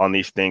on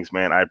these things,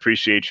 man. I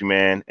appreciate you,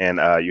 man, and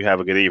you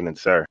have a good evening,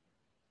 sir.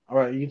 All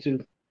right, you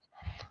too.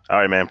 All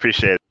right, man.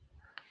 Appreciate it.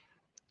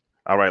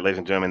 All right, ladies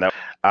and gentlemen.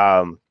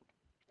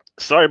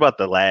 Sorry about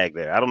the lag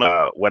there. I don't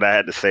know what I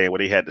had to say and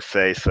what he had to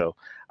say, so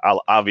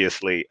I'll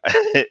obviously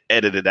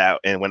edit it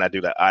out and when I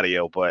do the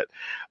audio, but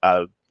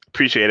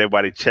appreciate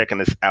everybody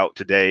checking us out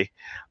today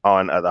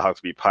on the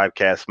Hawks Beat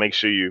podcast. Make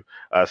sure you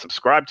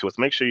subscribe to us.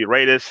 Make sure you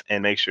rate us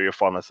and make sure you're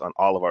following us on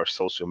all of our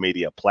social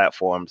media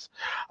platforms.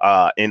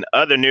 In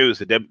other news,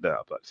 the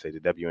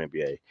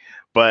WNBA,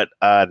 but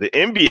the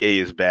NBA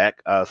is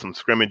back. Some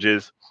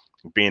scrimmages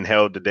being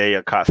held today.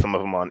 I caught some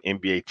of them on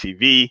NBA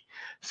TV.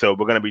 So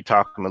we're going to be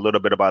talking a little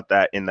bit about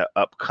that in the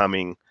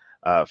upcoming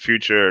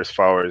future as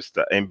far as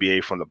the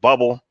NBA from the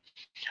bubble.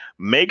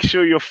 Make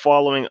sure you're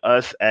following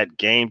us at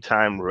Game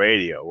Time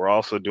Radio. We're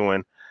also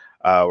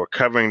we're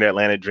covering the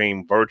Atlanta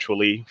Dream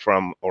virtually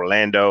from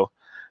Orlando.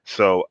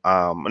 So,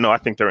 no, I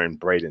think they're in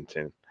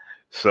Bradenton.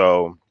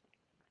 So,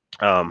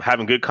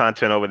 having good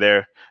content over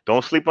there.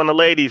 Don't sleep on the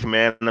ladies,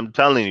 man. I'm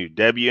telling you,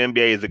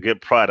 WNBA is a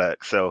good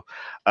product. So,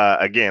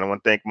 again, I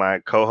want to thank my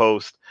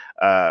co-host,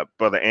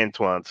 Brother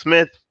Antoine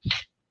Smith,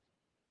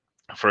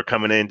 for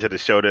coming into the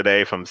show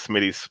today from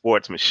Smitty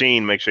Sports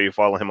Machine. Make sure you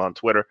follow him on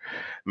Twitter.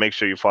 Make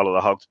sure you follow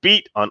the Hawks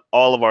Beat on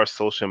all of our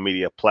social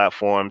media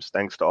platforms.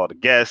 Thanks to all the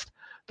guests,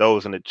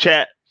 those in the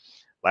chat.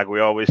 Like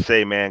we always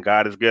say, man,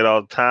 God is good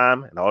all the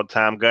time, and all the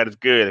time God is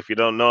good. If you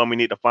don't know him, you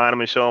need to find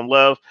him and show him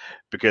love,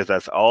 because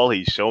that's all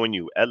he's showing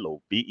you.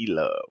 LOVE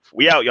love.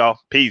 We out, y'all.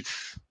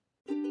 Peace.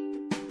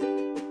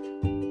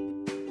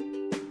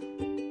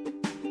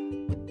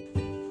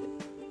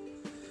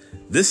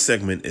 This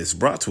segment is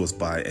brought to us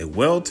by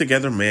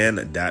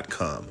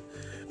awelltogetherman.com.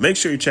 Make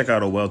sure you check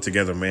out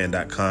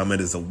awelltogetherman.com.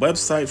 It is a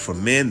website for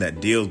men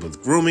that deals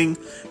with grooming,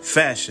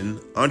 fashion,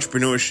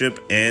 entrepreneurship,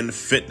 and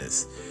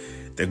fitness.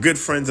 They're good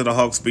friends of the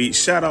Hawks Beat.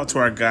 Shout out to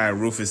our guy,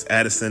 Rufus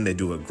Addison. They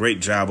do a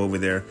great job over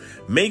there.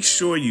 Make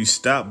sure you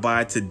stop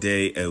by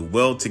today at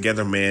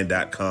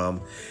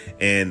awelltogetherman.com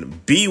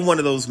and be one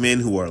of those men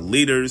who are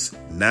leaders,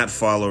 not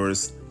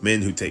followers,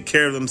 men who take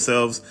care of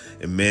themselves,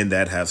 and men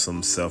that have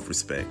some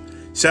self-respect.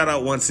 Shout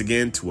out once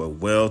again to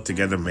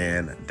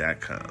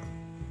awelltogetherman.com.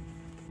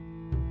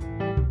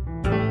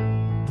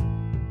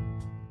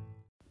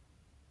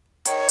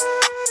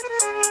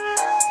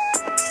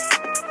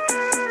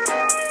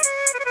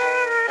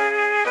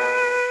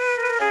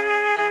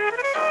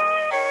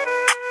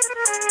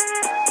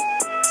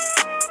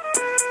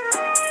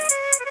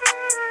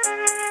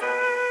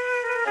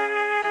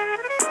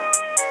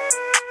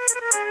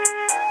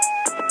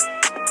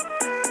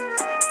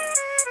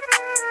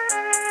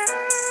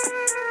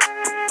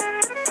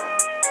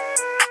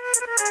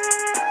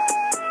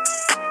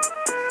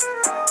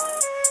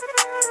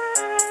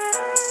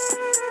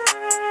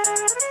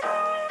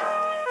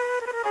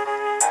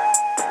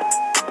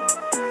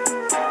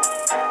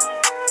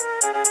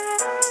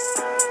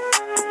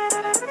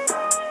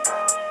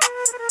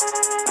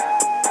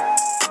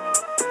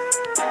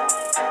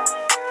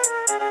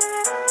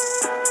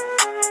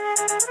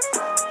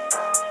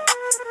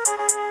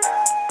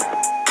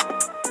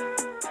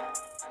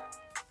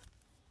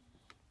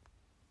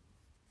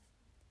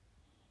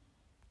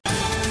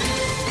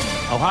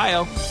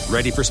 Ohio,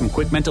 ready for some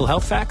quick mental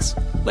health facts?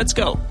 Let's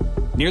go.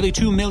 Nearly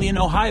 2 million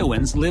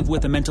Ohioans live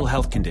with a mental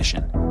health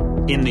condition.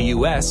 In the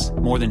U.S.,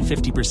 more than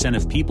 50%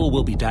 of people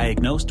will be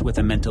diagnosed with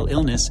a mental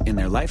illness in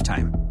their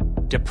lifetime.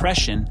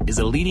 Depression is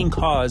a leading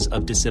cause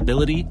of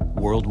disability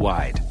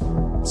worldwide.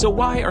 So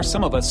why are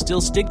some of us still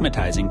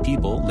stigmatizing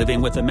people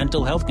living with a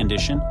mental health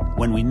condition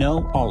when we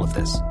know all of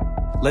this?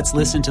 Let's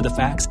listen to the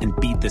facts and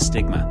beat the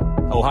stigma.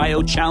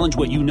 Ohio, challenge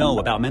what you know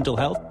about mental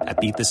health at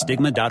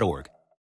beatthestigma.org.